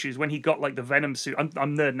later issues, when he got like the Venom suit, I'm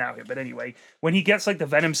nerding out here, but anyway, when he gets like the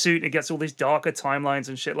Venom suit, it gets all these darker timelines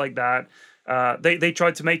and shit like that. They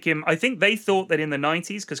tried to make him. I think they thought that in the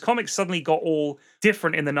 90s, because comics suddenly got all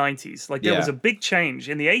different in the 90s. Like there was a big change.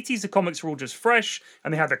 In the 80s, the comics were all just fresh,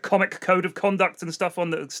 and they had the comic code of conduct and stuff on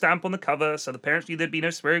the stamp on the cover. So apparently there'd be no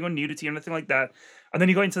swearing or nudity or anything like that. And then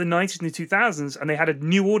you got into the 90s and the 2000s, and they had a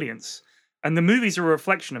new audience. And the movies are a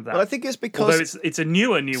reflection of that. Well, I think it's because it's a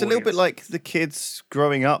new audience. It's a little bit like the kids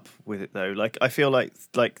growing up with it, though. Like I feel like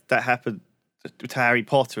that happened to Harry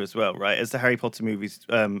Potter as well, right? As the Harry Potter movies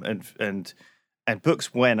and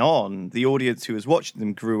books went on, the audience who was watching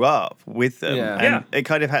them grew up with them, and it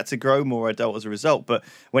kind of had to grow more adult as a result. But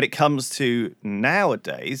when it comes to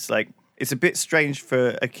nowadays, like it's a bit strange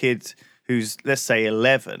for a kid who's, let's say,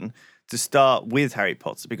 11 to start with Harry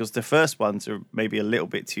Potter, because the first ones are maybe a little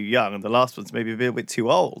bit too young and the last one's maybe a little bit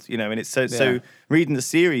too old, and it's so reading the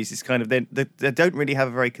series is kind of, they don't really have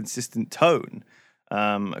a very consistent tone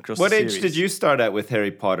across what the age series. did you start at with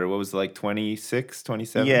Harry Potter? What was it, like 26,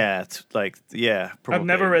 27? Yeah, probably. I've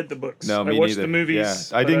never read the books. No, me I watched neither. the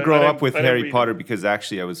movies. I didn't grow up with Harry Potter because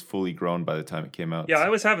actually I was fully grown by the time it came out. Yeah, I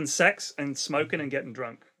was having sex and smoking and getting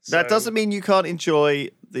drunk. So. That doesn't mean you can't enjoy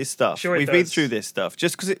this stuff. Sure, We've been through this stuff.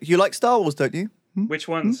 Just because you like Star Wars, don't you? Which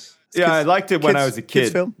ones? Yeah, I liked it when I was a kids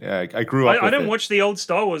kid. film? Yeah, I grew up. I with don't it. watch the old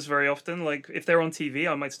Star Wars very often. Like if they're on TV,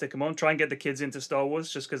 I might stick them on. Try and get the kids into Star Wars,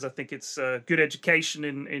 just because I think it's good education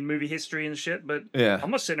in movie history and shit. But Yeah. I'm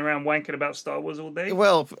not sitting around wanking about Star Wars all day.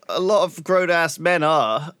 Well, a lot of grown-ass men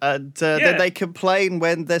are, and Yeah. then they complain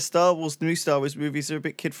when their new Star Wars movies are a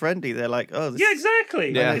bit kid-friendly. They're like, oh, this Yeah,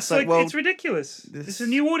 exactly. Yeah. It's It's like, like, well, it's ridiculous. It's a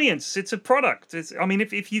new audience. It's a product. I mean,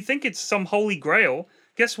 if you think it's some holy grail,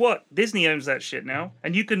 guess what? Disney owns that shit now,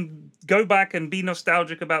 and you can go back and be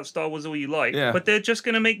nostalgic about Star Wars all you like. Yeah. But they're just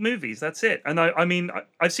going to make movies. That's it. And I mean,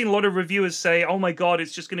 I've seen a lot of reviewers say, "Oh my god,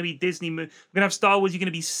 it's just going to be Disney. We're going to have Star Wars. You're going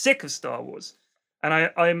to be sick of Star Wars." And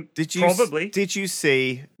I'm probably. Did you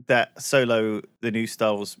see that Solo, the new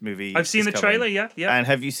Star Wars movie? I've seen is the coming? trailer. Yeah. And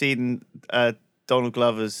have you seen Donald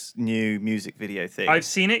Glover's new music video thing? I've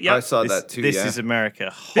seen it. Yeah. I saw that too. This yeah. is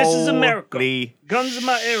America. This is America. Holy Guns in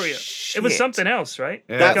my area. It was shit. something else, right?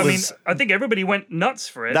 Yeah. Like, That I mean, was- I think everybody went nuts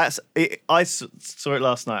for it. That's it. Saw it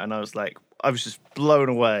last night, and I was like, I was just blown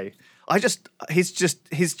away.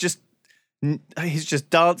 He's just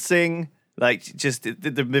dancing, like just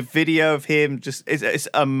the video of him. Just it's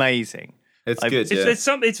amazing. It's good. Yeah.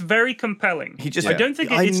 It's very compelling. He just- I don't think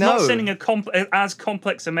I it's not know. sending as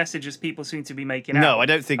complex a message as people seem to be making out. No, I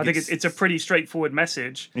don't think I think it's- it's a pretty straightforward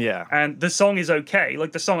message. Yeah. And the song is okay.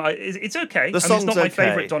 Like the song, it's okay. The it's song's not my okay.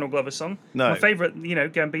 favorite Donald Glover song. No. My favorite,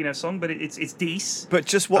 Gambino song, but it's decent. But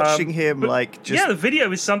just watching him, but like, just yeah, the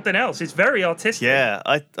video is something else. It's very artistic. yeah,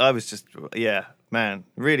 I was just man,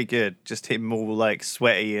 really good. Just him all like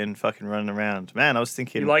sweaty and fucking running around. Man, I was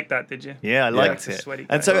thinking, You liked that, did you? yeah, I liked He's a it. sweaty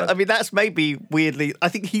And guy. so, I mean, that's maybe weirdly. I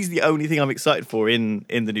think he's the only thing I'm excited for in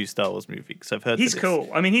the new Star Wars movie because I've heard He's that it's- cool.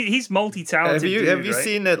 I mean, he's multi-talented. have you right?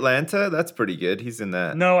 seen Atlanta? That's pretty good. He's in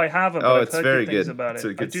that. No, I haven't. Oh, But it's I've heard very good things good. about It's it.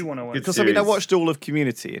 a good- I do want to watch. good it. Because I mean, I series. watched all of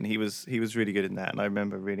Community, and he was really good in that, and I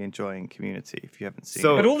remember really enjoying Community. If you haven't seen,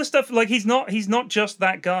 So- it. But all the stuff, like he's not just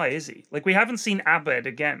that guy, is he? Like we haven't seen Abed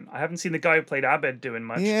again. I haven't seen the guy who played Abed doing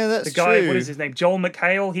much. Yeah, that's the guy. true. What is his name? Joel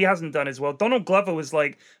McHale. He hasn't done as well. Donald Glover was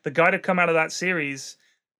like the guy to come out of that series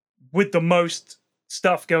with the most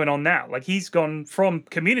stuff going on now. Like he's gone from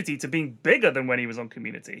Community to being bigger than when he was on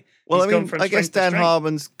Community. well, He's I gone mean, from I guess strength to Dan strength.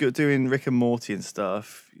 Harmon's doing Rick and Morty and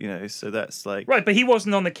stuff, so that's like Right, but he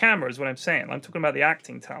wasn't on the camera, is what I'm saying. I'm talking about the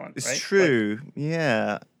acting talent. It's right? true.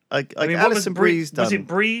 Yeah, like Like, I mean, what was Alison Brie? Brie's done. Was it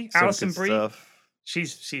Brie? some Alison good Brie? stuff.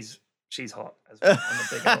 She's hot as well. I'm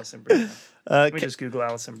a big Alison Brie fan. Let me Ca- just Google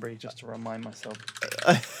Alison Brie just to remind myself.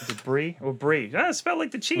 Is it Brie or Brie? Ah, it's spelled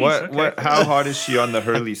like the cheese. What? Okay. How hot is she on the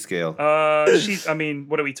Hurley scale? She's. I mean,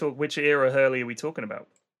 what are we talking? Which era Hurley are we talking about?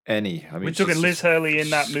 Any? I mean, We're talking she's- Liz Hurley in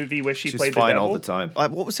that movie where she She's played the fine devil. all the time.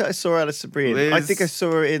 what was it? I saw Alison Brie. In? I Liz think I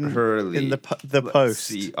saw her in Hurley. the Let's Post,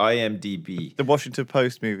 see, IMDb. the Washington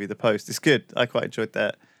Post movie. The Post. It's good. I quite enjoyed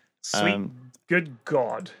that. Sweet, good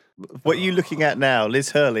God, What are you looking at now,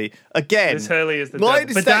 Liz Hurley? Again, Liz Hurley is the Why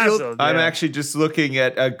devil. is that your- Bedazzled, I'm yeah. actually just looking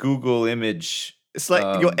at a Google image. it's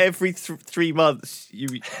like you're every 3 months you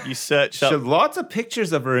search up. Lots of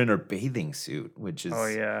pictures of her in her bathing suit, which is Oh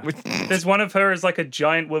yeah. There's one of her as like a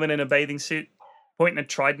giant woman in a bathing suit pointing a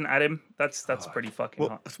trident at him. That's pretty fucking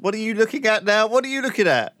hot. What are you looking at now? What are you looking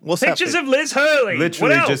at? What's Pictures happening? of Liz Hurley. Literally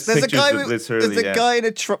what else? just- There's a pictures guy of with Liz Hurley, there's a yeah.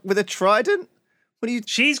 guy with a trident. What are you?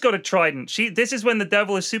 She's got a trident. This is when the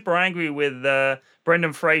devil is super angry with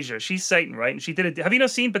Brendan Fraser. She's Satan, right? And she did it. Have you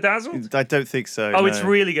not seen Bedazzled? I don't think so. Oh, no. it's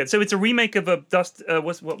really good. So it's a remake of a Dust.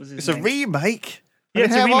 What was his It's name? a remake. Yeah,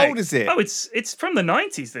 it's a how remake. old is it? Oh, it's from the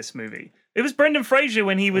 90s. This movie. It was Brendan Fraser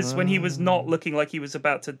when he was not looking like he was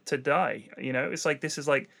about to die. It's like this is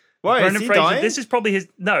like Why, is Brendan he Fraser. dying? This is probably his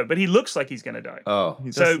but he looks like he's gonna die. Oh,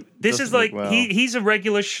 So Doesn't- this doesn't is like look well. he's a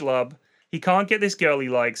regular schlub. He can't get this girl he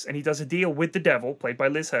likes, and he does a deal with the devil, played by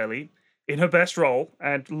Liz Hurley, in her best role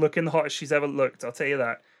and looking the hottest she's ever looked. I'll tell you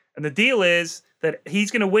that. And the deal is that he's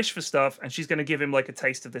going to wish for stuff, and she's going to give him like a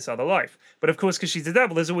taste of this other life. But of course, because she's the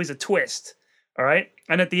devil, there's always a twist. All right,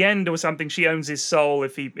 and at the end or something, she owns his soul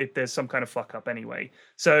if there's some kind of fuck up anyway.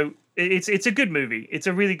 So it's a good movie. It's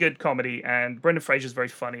a really good comedy, and Brendan Fraser's very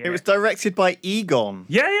funny. In It was directed by Egon.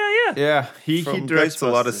 yeah. yeah. He From directs a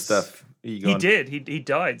lot of Ghostbusters. stuff. He Egon. did. He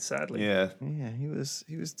died sadly. Yeah. Yeah, he was.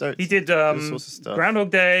 He did all sorts of stuff.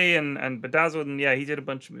 Groundhog Day and Bedazzled, and yeah, he did a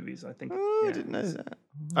bunch of movies. I think. Oh, I Yeah. didn't know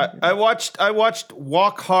that. I watched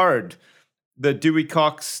Walk Hard, the Dewey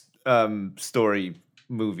Cox story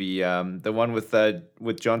movie, the one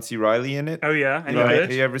with John C. Reilly in it. Oh yeah, and Right. you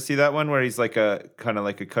Have you ever see that one where he's like a kind of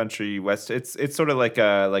like a country west? It's sort of like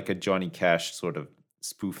a Johnny Cash sort of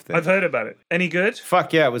spoof thing. I've heard about it. Any good?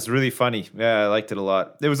 Fuck yeah, it was really funny. Yeah, I liked it a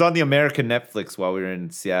lot. It was on the American Netflix while we were in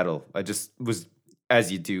Seattle. I just was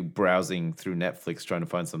as you do browsing through Netflix trying to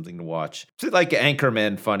find something to watch. It's like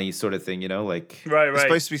Anchorman funny sort of thing, you know, like Right. It's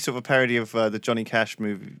supposed to be sort of a parody of the Johnny Cash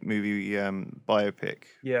movie biopic.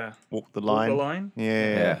 Yeah. Walk the Walk Line. the Line?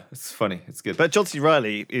 yeah, it's funny. It's good. But John C.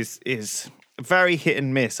 Reilly is very hit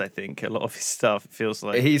and miss, I think. A lot of his stuff, it feels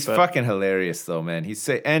like. He's but fucking hilarious though, man. He's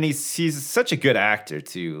such a good actor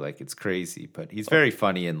too. Like it's crazy, but he's very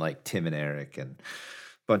funny in like Tim and Eric and a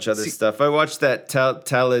bunch of other stuff. I watched that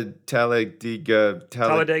Talladega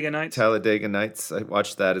Nights. Talladega Nights. I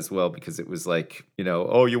watched that as well because it was like, you know,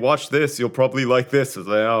 oh, you watch this, you'll probably like this. I was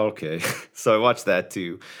like, oh, okay. So I watched that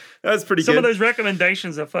too. That was pretty good. Some of those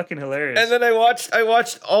recommendations are fucking hilarious. And then I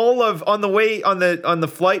watched all of on the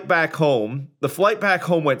flight back home. The flight back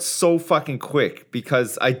home went so fucking quick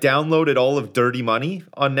because I downloaded all of Dirty Money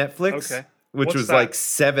on Netflix. Okay. Which What's was that? like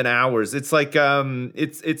 7 hours. It's like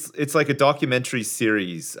it's like a documentary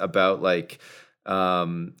series about like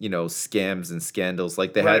you know, scams and scandals.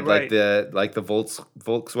 Like they had Right. like the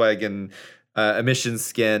Volkswagen emissions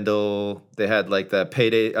scandal. They had like the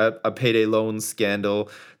payday loan scandal.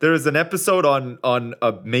 There was an episode on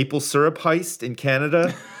a maple syrup heist in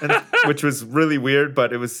Canada, which was really weird,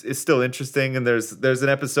 but it's still interesting. And there's an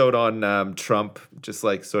episode on Trump, just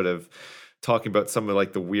like sort of talking about some of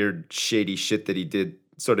like the weird shady shit that he did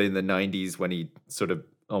sort of in the 90s when he sort of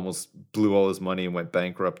almost blew all his money and went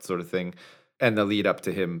bankrupt sort of thing. And the lead up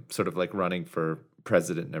to him sort of like running for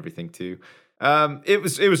president and everything too. It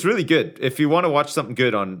was really good. If you want to watch something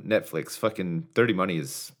good on Netflix, fucking Dirty Money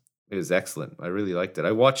is excellent. I really liked it.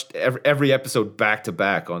 I watched every episode back to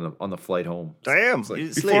back on the flight home. Damn. Like,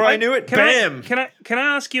 you sleep. before I knew it, bam. Can I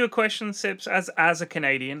ask you a question, Sips? As a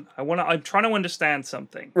Canadian, I'm trying to understand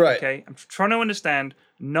something. Right. Okay. I'm trying to understand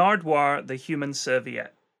Nardwuar, the human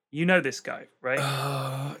serviette. You know this guy,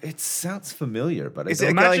 right? It sounds familiar, but I Is don't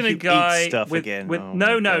it a guy Imagine who a eats guy stuff with again? with Oh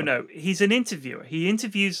no. my God. He's an interviewer. He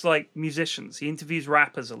interviews like musicians. He interviews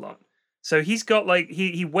rappers a lot. So he's got like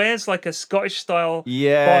he wears like a Scottish style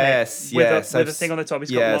Yes, bonnet yes. with a thing on the top.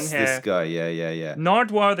 He's got long hair. This guy. Yeah.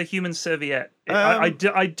 Nardwuar, the human serviette. I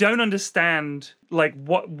don't understand like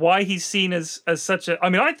why he's seen as such a. I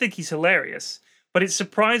mean, I think he's hilarious, but it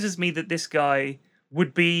surprises me that this guy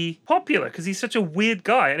would be popular because he's such a weird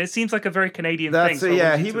guy, and it seems like a very Canadian thing. So I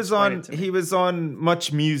want you to explain it to me. He was on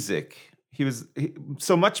Much Music.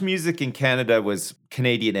 So Much Music in Canada was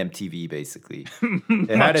Canadian MTV basically.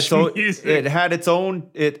 It had its own Music. it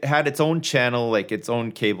had its own channel, like its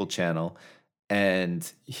own cable channel. And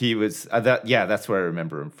he was that's where I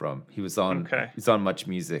remember him from. He was on he's on Much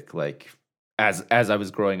Music like as I was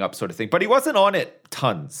growing up sort of thing. But he wasn't on it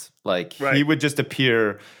tons. Like he would just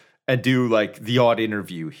appear and do like the odd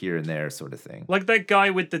interview here and there sort of thing. Like that guy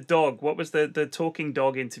with the dog. What was the talking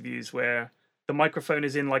dog interviews where the microphone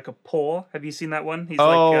is in like a paw? Have you seen that one? He's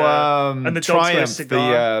and the dog's got a Triumph,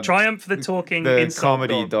 cigar. Triumph, the talking the insult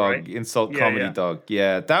comedy dog, right? insult Yeah, comedy yeah. dog.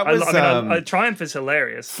 Yeah, that was. Triumph is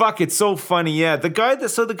hilarious. Fuck, it's so funny. Yeah, the guy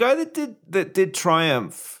that did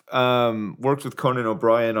Triumph worked with Conan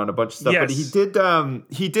O'Brien on a bunch of stuff, but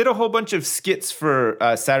he did a whole bunch of skits for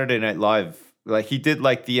Saturday Night Live. Like he did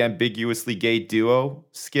like the ambiguously gay duo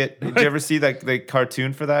skit. Did you ever see that the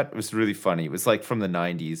cartoon for that? It was really funny. It was like from the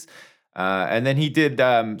 90s. And then he did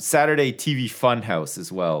Saturday TV Funhouse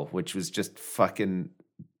as well, which was just fucking.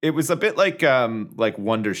 It was a bit like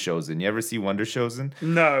Wonder Chosen. You ever see Wonder Chosen?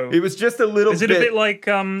 No. It was just a little. Is it a bit like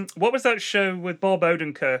what was that show with Bob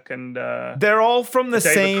Odenkirk and? They're all from the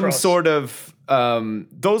David same Cross. sort of.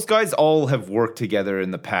 Those guys all have worked together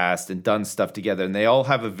in the past and done stuff together, and they all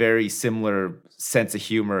have a very similar sense of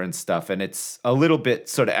humor and stuff. And it's a little bit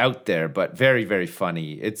sort of out there, but very, very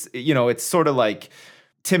funny. It's it's sort of like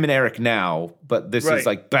Tim and Eric now, but this is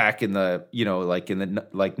like back in the like in the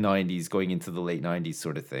 90s going into the late 90s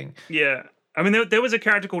sort of thing. Yeah, I mean there was a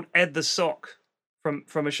character called Ed the Sock from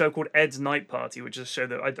a show called Ed's Night Party, which is a show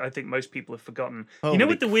that I think most people have forgotten. You know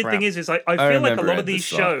what the weird thing is I feel like a remember lot Ed of the these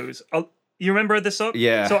Sock. shows. You remember Ed the Sock?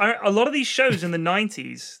 Yeah. So a lot of these shows in the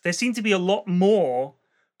 90s, there seemed to be a lot more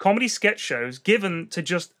comedy sketch shows given to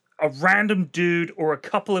just a random dude or a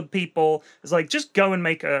couple of people. It's like, just go and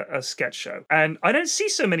make a sketch show. And I don't see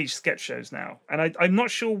so many sketch shows now. And I'm not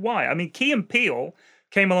sure why. I mean, Key and Peele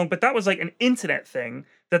came along, but that was like an internet thing.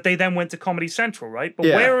 that they then went to Comedy Central, right? But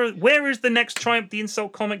Yeah. where is the next Triumph the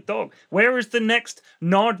Insult Comic Dog? Where is the next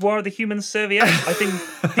Nardwuar the Human Serviette? I think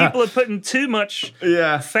people are putting too much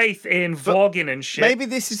faith in vlogging and shit. maybe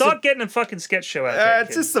this is Start getting a fucking sketch show out there.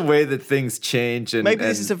 It's just the way that things change. And Maybe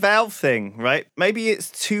this is a Valve thing, right? Maybe it's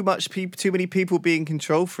too many people being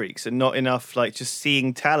control freaks and not enough like just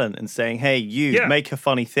seeing talent and saying, "Hey, you make a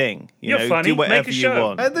funny thing. You're funny, do whatever make a you show."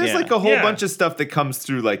 want." And there's like a whole Yeah. bunch of stuff that comes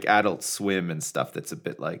through like Adult Swim and stuff that's a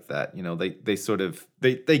bit like that. You know, they sort of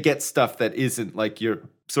they get stuff that isn't like your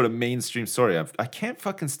sort of mainstream. Sorry, I can't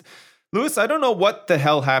fucking Lewis, I don't know what the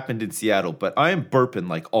hell happened in Seattle, but I am burping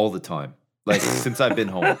like all the time. Like since I've been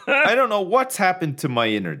home. I don't know what's happened to my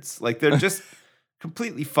innards. Like they're just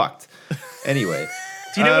completely fucked. Anyway.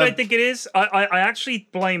 Do you know what I think it is? I actually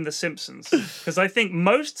blame The Simpsons because I think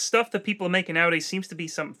most stuff that people are making nowadays seems to be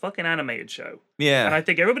some fucking animated show. Yeah. And I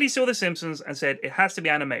think everybody saw The Simpsons and said it has to be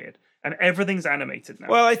animated, and everything's animated now.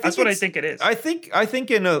 Well, I think that's what I think it is. I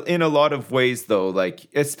think in a lot of ways though, like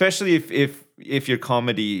especially if your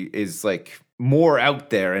comedy is like more out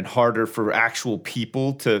there and harder for actual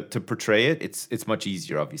people to portray it, it's much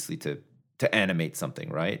easier obviously to animate something,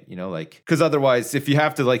 right? You know, like because otherwise, if you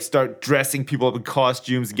have to like start dressing people up in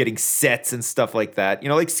costumes and getting sets and stuff like that, you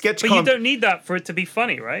know, like sketch. But you don't need that for it to be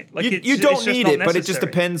funny, right? Like you don't it's just need not it, but it just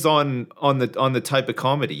necessary. depends on the type of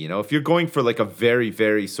comedy. You know, if you're going for like a very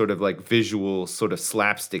very sort of like visual sort of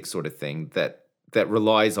slapstick sort of thing that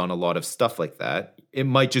relies on a lot of stuff like that, it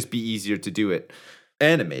might just be easier to do it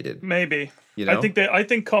animated. Maybe. You know? I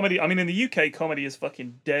think comedy. I mean, in the UK, comedy is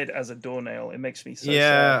fucking dead as a doornail. It makes me so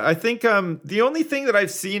Yeah, sad. I think the only thing that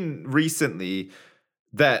I've seen recently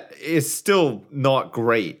that is still not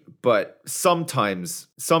great, but sometimes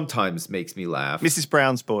makes me laugh. Mrs.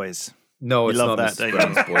 Brown's Boys. No, it's love not that, Mrs.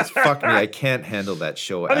 don't Brown's Boys. Fuck me, I can't handle that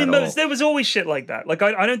show I mean, at all. there was always shit like that. Like,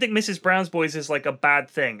 I don't think Mrs. Brown's Boys is like a bad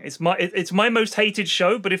thing. It's my most hated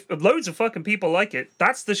show. But if loads of fucking people like it,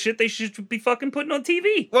 that's the shit they should be fucking putting on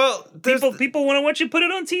TV. Well, people want to watch it. Put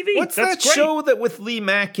it on TV. What's That's that great. show that with Lee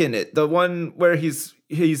Mack in it? The one where he's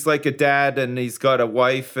like a dad and he's got a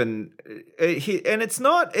wife and it's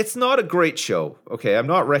not a great show. Okay, I'm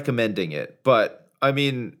not recommending it, but I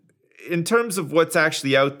mean, in terms of what's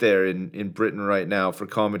actually out there in Britain right now for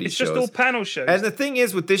comedy It's shows, just all panel shows. and the thing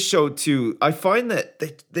is with this show too, I find that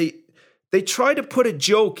they try to put a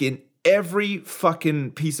joke in every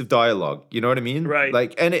fucking piece of dialogue. You know what I mean? Right.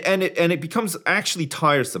 Like, and it becomes actually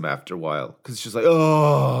tiresome after a while because it's just like,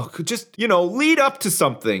 oh, could just lead up to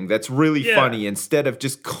something that's really funny instead of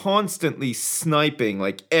just constantly sniping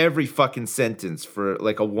like every fucking sentence for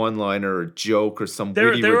like a one-liner or a joke or some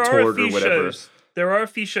witty retort or whatever. There are a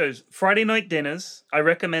few shows. Friday Night Dinners. I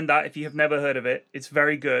recommend that if you have never heard of it. It's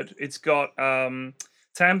very good. It's got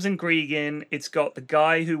Tamsin Gregan. It's got the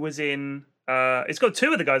guy who was in. It's got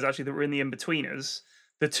two of the guys actually that were in the In-Betweeners.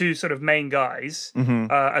 The two sort of main guys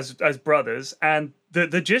as brothers. And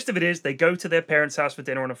the gist of it is they go to their parents' house for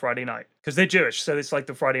dinner on a Friday night because they're Jewish. So it's like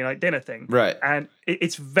the Friday night dinner thing. Right. And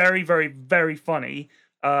it's very, very, very funny.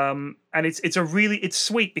 And it's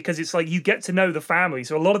sweet because it's like you get to know the family.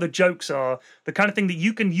 So a lot of the jokes are the kind of thing that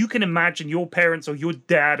you can imagine your parents or your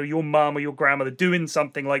dad or your mom or your grandmother doing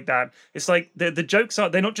something like that. It's like the jokes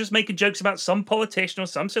they're not just making jokes about some politician or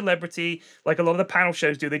some celebrity like a lot of the panel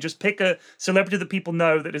shows do. They just pick a celebrity that people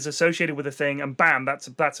know that is associated with a thing and bam, that's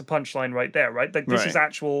a punchline right there, right? Like this is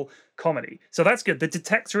actual comedy. So that's good. The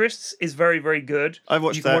Detectorists is very, very good. I've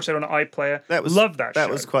watched You can watch that on an iPlayer. Love that show. That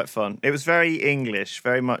was quite fun. It was very English,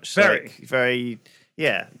 very much very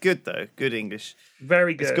good though. Good English.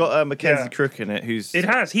 Very good. It's got Mackenzie Crook in it, who's... It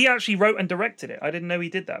has. He actually wrote and directed it. I didn't know he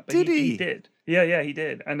did that, but he did. Yeah, he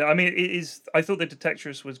did. And I mean, it is... I thought The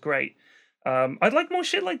Detectorists was great. I'd like more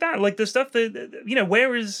shit like that. Like the stuff that,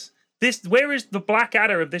 where is the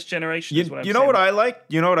Blackadder of this generation? You know what I like?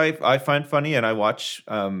 You know what I find funny and I watch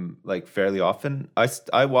like fairly often?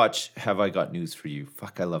 I watch Have I Got News for You?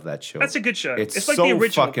 Fuck, I love that show. That's a good show. It's like so the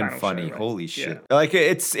original fucking panel funny. show, right? Holy shit. Like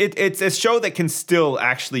it's a show that can still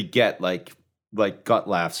actually get like gut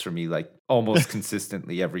laughs from me like almost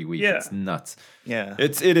consistently every week. Yeah. It's nuts. Yeah.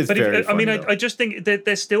 It is very funny. I just think that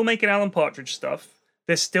they're still making Alan Partridge stuff.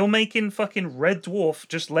 They're still making fucking Red Dwarf.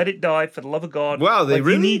 Just let it die for the love of God. Wow, they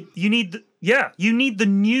really? You need the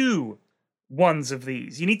new ones of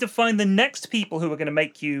these. You need to find the next people who are going to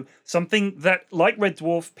make you something that, like Red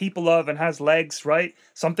Dwarf, people love and has legs, right?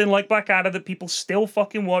 Something like Blackadder that people still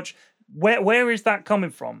fucking watch. Where is that coming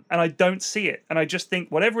from? And I don't see it. And I just think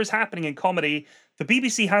whatever is happening in comedy, the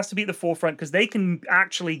BBC has to be at the forefront because they can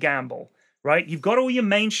actually gamble. right? You've got all your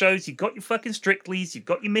main shows, you've got your fucking Strickleys, you've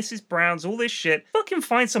got your Mrs. Browns, all this shit. Fucking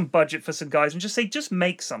find some budget for some guys and just say, just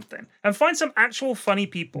make something. And find some actual funny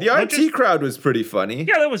people. The IT crowd was pretty funny.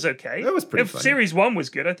 Yeah, that was okay. That was pretty funny. Series 1 was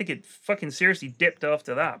good. I think it fucking seriously dipped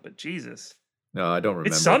after that, but Jesus. No, I don't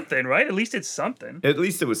remember. It's something, right? At least it's something. At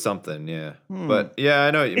least it was something, yeah. But yeah,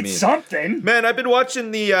 I know what you mean. It's something. Man, I've been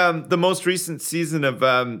watching the most recent season of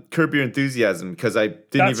Curb Your Enthusiasm because I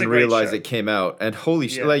didn't even realize it came out. And holy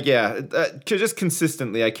shit, just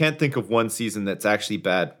consistently, I can't think of one season that's actually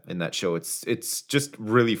bad in that show. It's just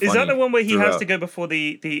really funny. Is that the one where he has to go before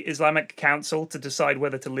the Islamic Council to decide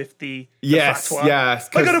whether to lift the fatwa? Yeah.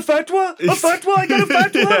 I got a fatwa! A fatwa! I got a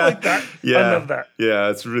fatwa! Like that. Yeah. I love that.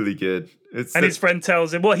 Yeah, it's really good. And his friend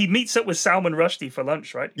tells him, well, he meets up with Salman Rushdie for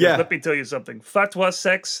lunch, right? He goes, let me tell you something. Fatwa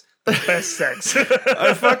sex, the best sex.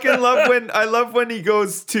 I fucking love when he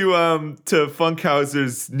goes to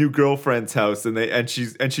Funkhauser's new girlfriend's house and she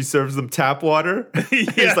serves them tap water.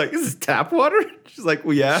 He's like, "Is this tap water?" She's like,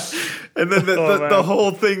 "Well, yeah." And then the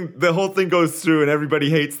whole thing goes through and everybody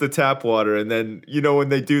hates the tap water. And then, when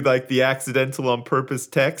they do like the accidental on purpose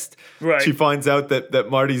text, she finds out that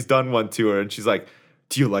Marty's done one to her and she's like,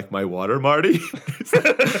 "Do you like my water, Marty?"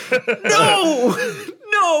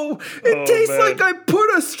 No, it tastes like I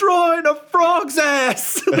put a straw in a frog's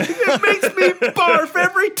ass. It makes me barf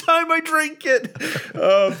every time I drink it.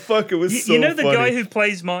 Oh, fuck, it was so funny. The guy who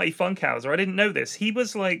plays Marty Funkhauser, I didn't know this. He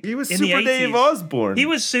was like, he was in Super the 80s. Dave Osborne. He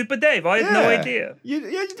was Super Dave. I had no idea. You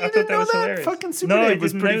didn't know that? Hilarious. Fucking Super Dave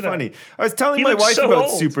was pretty funny. I was telling my wife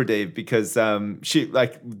about Super Dave because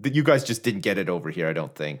you guys just didn't get it over here, I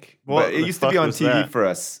don't think. But it used to be on TV for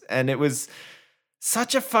us, and it was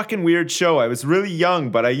such a fucking weird show. I was really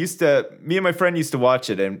young, but me and my friend used to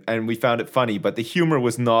watch it and we found it funny, but the humor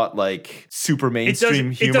was not like super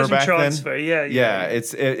mainstream humor back then. Yeah.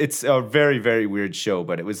 It's a very, very weird show,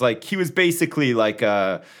 but it was like, he was basically like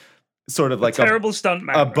a sort of like a terrible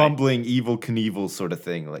stuntman, a bumbling Evel Knievel sort of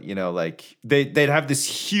thing. Like, they'd have this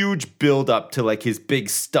huge build up to like his big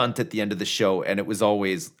stunt at the end of the show. And it was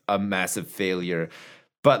always a massive failure.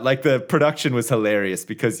 But like the production was hilarious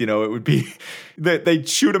because, it would be they'd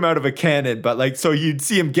shoot him out of a cannon, but like, so you'd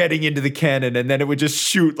see him getting into the cannon and then it would just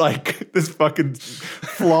shoot like this fucking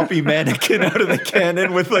floppy mannequin out of the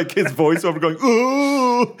cannon with like his voiceover going,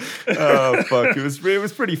 "Ooh." Oh, fuck. It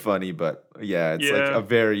was pretty funny, but yeah, it's like a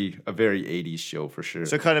very 80s show for sure.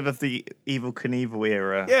 So kind of the Evel Knievel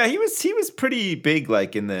era. Yeah, he was pretty big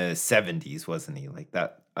like in the 70s, wasn't he? Like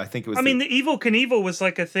that. I think it was. I mean, the Evel Knievel was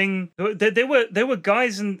like a thing. There were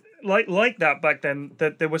guys and like that back then.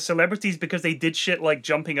 That there were celebrities because they did shit like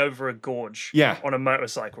jumping over a gorge. On a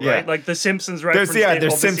motorcycle, right? Like the Simpsons reference.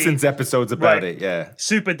 There's Simpsons episodes about it. Yeah.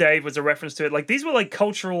 Super Dave was a reference to it. Like these were like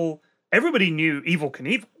cultural. Everybody knew Evel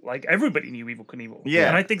Knievel. Like, everybody knew Evel Knievel. Yeah.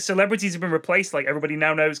 And I think celebrities have been replaced. Like, everybody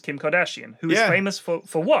now knows Kim Kardashian, who is famous for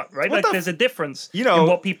what, right? Like, there's a difference in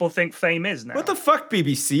what people think fame is now. What the fuck,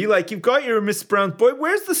 BBC? Like, you've got your Miss Brown boy.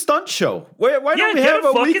 Where's the stunt show? Why don't we have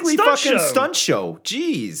a weekly fucking stunt show?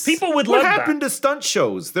 Jeez. People would love that. What happened to stunt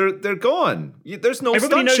shows? They're gone. There's no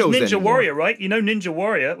Everybody stunt shows knows Ninja anymore. Warrior, right? You know Ninja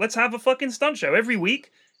Warrior. Let's have a fucking stunt show every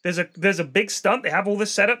week. There's a big stunt. They have all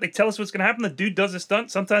this set up. They tell us what's going to happen. The dude does a stunt.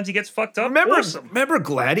 Sometimes he gets fucked up. Remember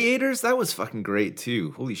Gladiators? That was fucking great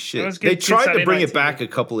too. Holy shit. They tried to bring it back a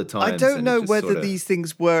couple of times. I don't know whether these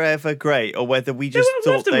things were ever great or whether we just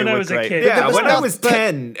thought they were great. Yeah, when I was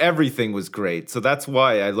 10, everything was great. So that's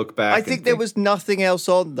why I look back. I think there was nothing else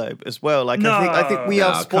on though as well. Like I think we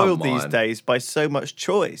are spoiled these days by so much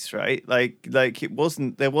choice, right? Like there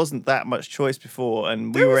wasn't that much choice before,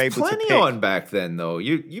 and we were able to pick. There was plenty on back then though.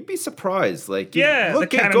 You'd be surprised. Like, the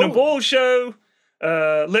Cannon and Ball show,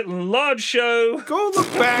 Little and Large show. Go look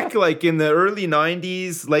back, like in the early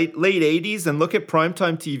 '90s, late '80s, and look at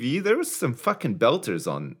primetime TV. There was some fucking belters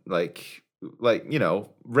on, like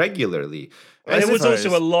regularly. There was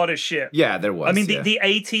also a lot of shit. Yeah, there was. I mean, the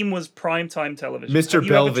A-Team was primetime television. Mr.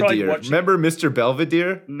 Belvedere. Remember Mr.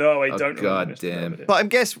 Belvedere? No, I don't. God damn. But I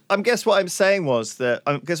guess what I'm saying was that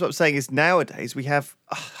what I'm saying is nowadays we have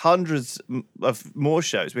hundreds of more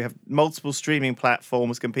shows. We have multiple streaming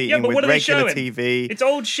platforms competing with regular TV. It's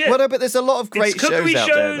old shit. Well, no, but there's a lot of great shows out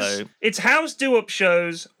there, though. It's House Do-Up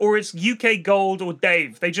shows, or it's UK Gold or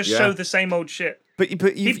Dave. They just show the same old shit. But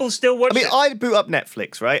people still watch it. I mean, I boot up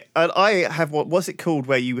Netflix, right? And I have what's it called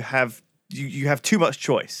where you have too much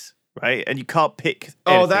choice, right? And you can't pick.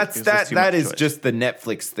 Oh, that is just the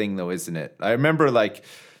Netflix thing, though, isn't it? I remember like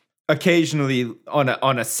occasionally on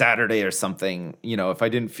a Saturday or something, if I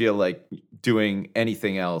didn't feel like doing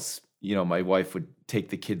anything else, my wife would take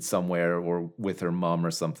the kids somewhere or with her mom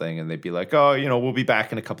or something, and they'd be like, "Oh, we'll be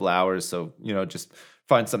back in a couple hours, so just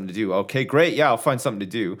find something to do. Okay, great. Yeah, I'll find something to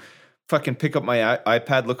do. Fucking pick up my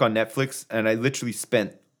iPad, look on Netflix, and I literally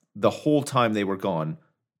spent the whole time they were gone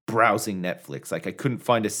browsing Netflix. Like I couldn't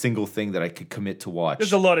find a single thing that I could commit to watch.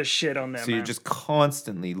 There's a lot of shit on there, So man. you're just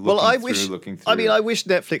constantly looking through. I mean, I wish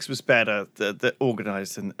Netflix was better, that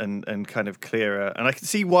organized and kind of clearer. And I can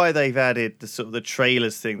see why they've added the sort of the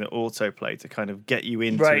trailers thing, that autoplay, to kind of get you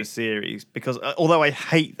into a series. Because although I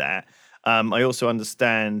hate that, I also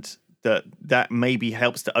understand that maybe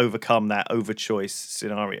helps to overcome that overchoice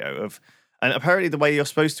scenario of. And apparently, the way you're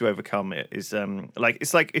supposed to overcome it is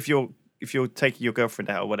it's like if you're taking your girlfriend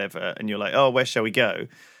out or whatever, and you're like, oh, where shall we go?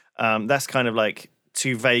 That's kind of like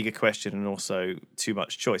too vague a question and also too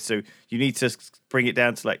much choice. So you need to bring it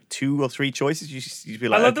down to like 2 or 3 choices. You'd be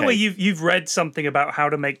like, I love the way you've read something about how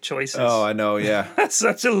to make choices. Oh, I know, yeah. That's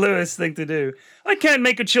such a Lewis thing to do. I can't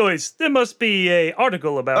make a choice. There must be a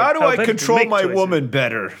article about how do I better to control make my choices. woman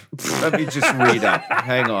better? Let me just read up.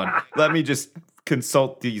 Hang on. Let me just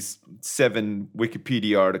consult these 7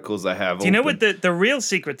 Wikipedia articles I have. Do you know what the real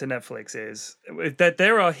secret to Netflix is? That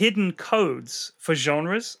there are hidden codes for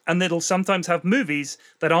genres, and it'll sometimes have movies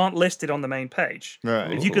that aren't listed on the main page.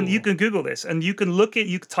 Right. You can Google this, and you can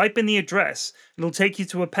you can type in the address, and it'll take you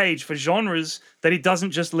to a page for genres that it doesn't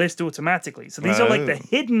just list automatically. So these are like the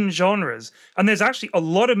hidden genres, and there's actually a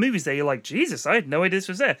lot of movies there. You're like, Jesus, I had no idea this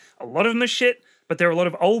was there. A lot of them are shit, but there are a lot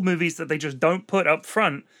of old movies that they just don't put up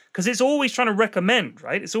front. Because it's always trying to recommend,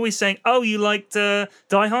 right? It's always saying, oh, you liked Die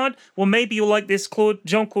Hard? Well, maybe you'll like this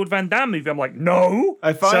Jean-Claude Van Damme movie. I'm like, no.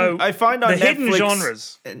 I find on the Netflix, hidden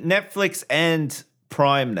genres. Netflix and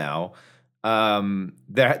Prime now,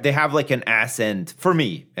 they have like an ass end, for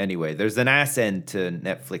me anyway. There's an ass end to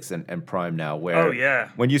Netflix and Prime now, where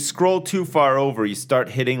when you scroll too far over, you start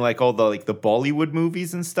hitting like all the Bollywood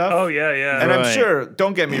movies and stuff. Oh yeah. And I'm sure,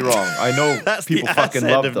 don't get me wrong, I know people fucking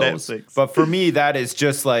love those. Netflix. But for me, that is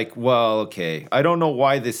just like, well, okay, I don't know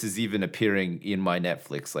why this is even appearing in my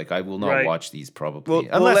Netflix. Like, I will not watch these probably,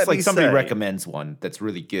 unless like somebody recommends one that's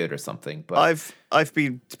really good or something. But I've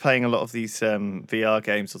been playing a lot of these VR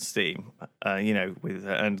games on Steam, with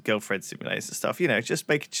and girlfriend simulators and stuff. Just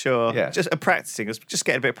making sure, just practicing, just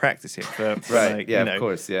getting a bit of practice in for right. Of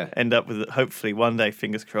course, end up with hopefully one day,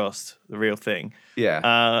 fingers crossed, the real thing.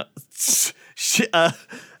 Yeah.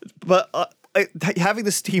 But having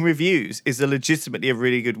the Steam reviews is legitimately a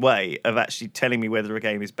really good way of actually telling me whether a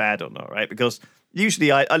game is bad or not, right? Because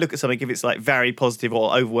usually I look at something, if it's like very positive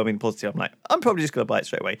or overwhelming positive, I'm like, I'm probably just going to buy it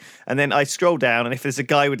straight away. And then I scroll down, and if there's a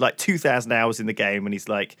guy with like 2,000 hours in the game, and he's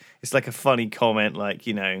like, it's like a funny comment, like,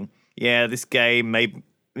 this game made...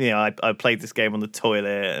 I played this game on the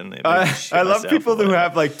toilet, and I love people who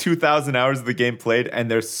have like 2,000 hours of the game played, and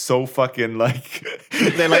they're so fucking like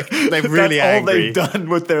they're really that's angry. all they've done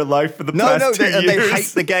with their life for the past 2 years. And they hate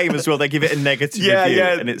the game as well. They give it a negative review.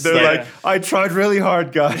 And it's they're like, I tried really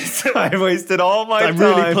hard, guys. I wasted all my time. I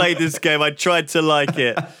really played this game. I tried to like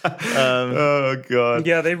it. Oh god.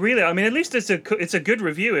 Yeah, they really. I mean, at least it's a good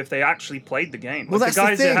review if they actually played the game. Well, like that's the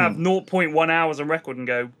guys the thing. that have 0.1 hours on record and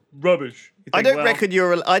go rubbish. I don't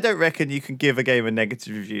reckon you can give a game a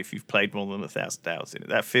negative review if you've played more than 1,000 hours in it.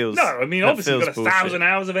 That feels no. I mean, obviously you've got bullshit. 1,000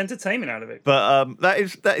 hours of entertainment out of it. But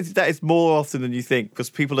that is more often than you think, because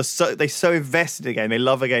people are so invested in a game. They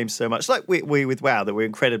love a game so much, like we with WoW, that we're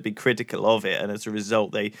incredibly critical of it, and as a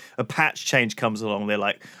result, a patch change comes along. They're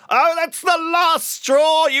like, "Oh, that's the last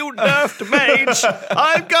straw, you nerfed mage!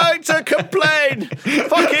 I'm going to complain.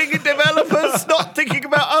 Fucking developers not thinking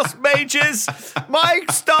about us mages. My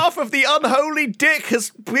staff of the unholy dick has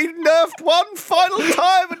been nerfed one final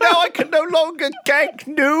time, and now I can no longer gank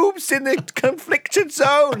noobs in the conflicted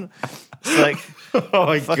zone." It's like, oh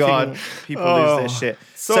my god, people lose their shit.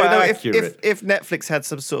 So accurate. If Netflix had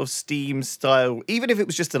some sort of Steam style, even if it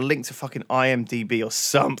was just a link to fucking IMDb or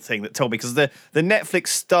something that told me, because the Netflix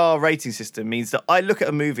star rating system means that I look at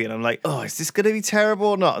a movie and I'm like, oh, is this going to be terrible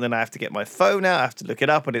or not? And then I have to get my phone out, I have to look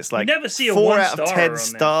it up, and it's like you never see a 4 out of 10 on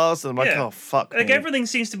stars, and I'm like, oh fuck. Like me. everything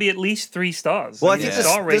seems to be at least 3 stars. Well, I mean,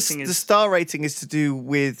 think the star rating is to do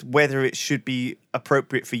with whether it should be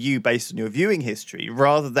appropriate for you based on your viewing history,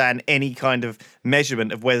 rather than any kind of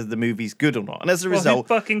measurement of whether the movie's good or not. And as a result,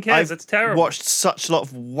 who fucking cares? It's terrible. Watched such a lot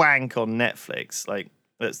of wank on Netflix,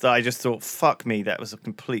 that I just thought, fuck me, that was a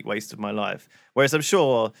complete waste of my life. Whereas I'm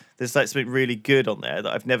sure there's like something really good on there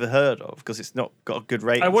that I've never heard of, because it's not got a good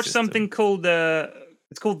rating. I watched system. something called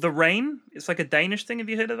it's called The Rain. It's like a Danish thing. Have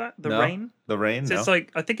you heard of that? The Rain. The Rain. So it's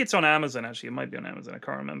like, I think it's on Amazon. Actually, it might be on Amazon. I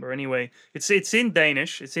can't remember. Anyway, it's in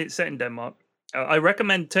Danish. It's set in Denmark. I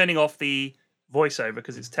recommend turning off the voiceover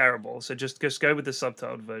because it's terrible. So just go with the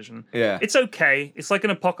subtitled version. Yeah, it's okay. It's like an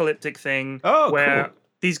apocalyptic thing where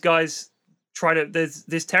these guys try to. There's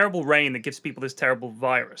this terrible rain that gives people this terrible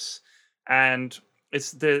virus, and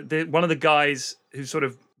it's the one of the guys who's sort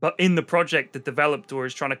of in the project that developed or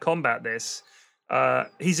is trying to combat this.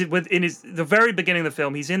 He's the very beginning of the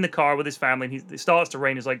film. He's in the car with his family, and it starts to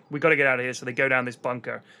rain. He's like, "We got to get out of here." So they go down this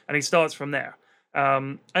bunker, and he starts from there.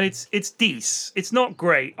 And it's decent. It's not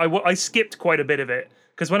great. I skipped quite a bit of it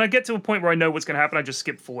because when I get to a point where I know what's going to happen, I just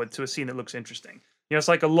skip forward to a scene that looks interesting. You know, it's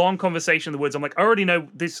like a long conversation in the woods. I'm like, I already know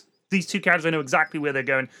these two characters. I know exactly where they're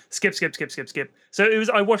going. Skip. So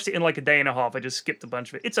I watched it in like a day and a half. I just skipped a bunch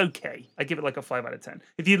of it. It's okay. I give it like a 5 out of 10.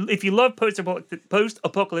 If you love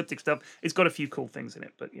post-apocalyptic stuff, it's got a few cool things in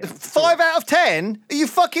it. But yeah, 5 out of 10? Are you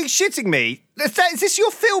fucking shitting me? Is this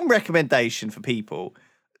your film recommendation for people?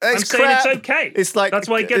 I'm saying it's okay. It's like that's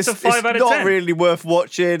why it gets a 5 out of 10. It's not really worth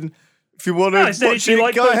watching. If you want to watch if you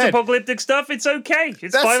like go ahead. post-apocalyptic stuff, it's okay.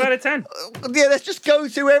 It's 5 out of 10. Yeah, let's just go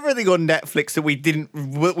through everything on Netflix that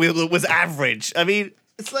was average. I mean,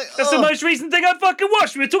 it's like that's the most recent thing I fucking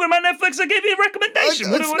watched. We were talking about Netflix. I gave you a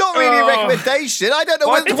recommendation. It's not really a recommendation. I don't know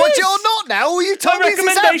whether to watch it or not now. All you told me is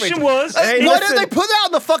it's average. Was why don't they put that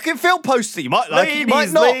on the fucking film poster? You might like it, you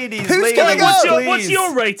might not. Who's going to go? What's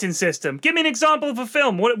your rating system? Give me an example of a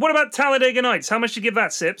film. What about Talladega Nights? How much do you give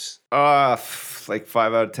that, Sips? Like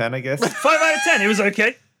 5 out of 10, I guess. 5 out of 10. It was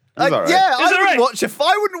okay. Yeah,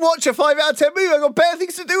 I wouldn't watch a 5 out of 10 movie. I've got better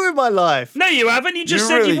things to do with my life. No, you haven't. You just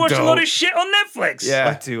said you watched a lot of shit on Netflix. Yeah,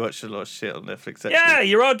 I do watch a lot of shit on Netflix. Actually. Yeah,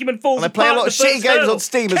 your argument falls apart. And I play a lot of shitty games on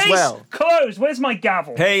Steam as well. Close. Where's my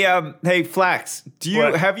gavel? Hey, Flax.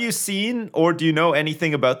 Have you seen or do you know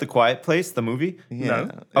anything about The Quiet Place, the movie? Yeah. No.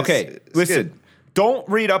 Okay, listen. Good. Don't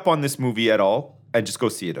read up on this movie at all, and just go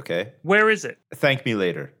see it. Okay. Where is it? Thank me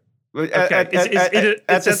later. Okay.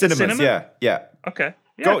 At the cinemas. Cinema? Yeah. Okay.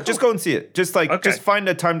 Yeah, Just go and see it. Just find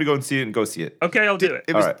a time to go and see it and go see it. Okay, I'll do it.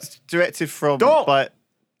 It was directed from. Nothing.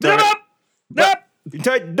 He's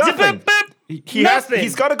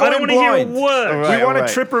got to go in blind. I don't want to hear a word. We want a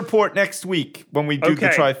trip report next week when we do the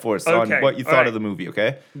Triforce on what you thought of the movie.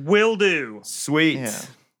 Okay. Will do. Sweet. Yeah.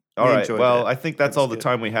 All right. Well, I think that's all the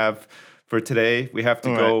time we have for today. We have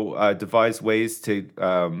to go devise ways to,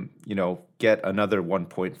 get another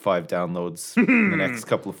 1.5 downloads in the next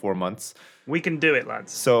couple of 4 months. We can do it,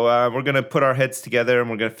 lads. So we're going to put our heads together and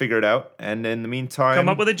we're going to figure it out. And in the meantime... come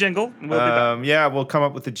up with a jingle and we'll be back. Yeah, we'll come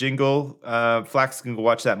up with a jingle. Flax can go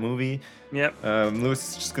watch that movie. Yep. Lewis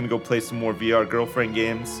is just going to go play some more VR girlfriend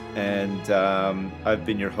games. And I've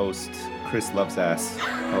been your host, Chris Loves Ass.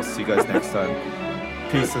 I'll see you guys next time.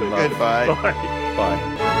 Peace and love. Goodbye. Bye.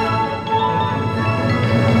 Bye.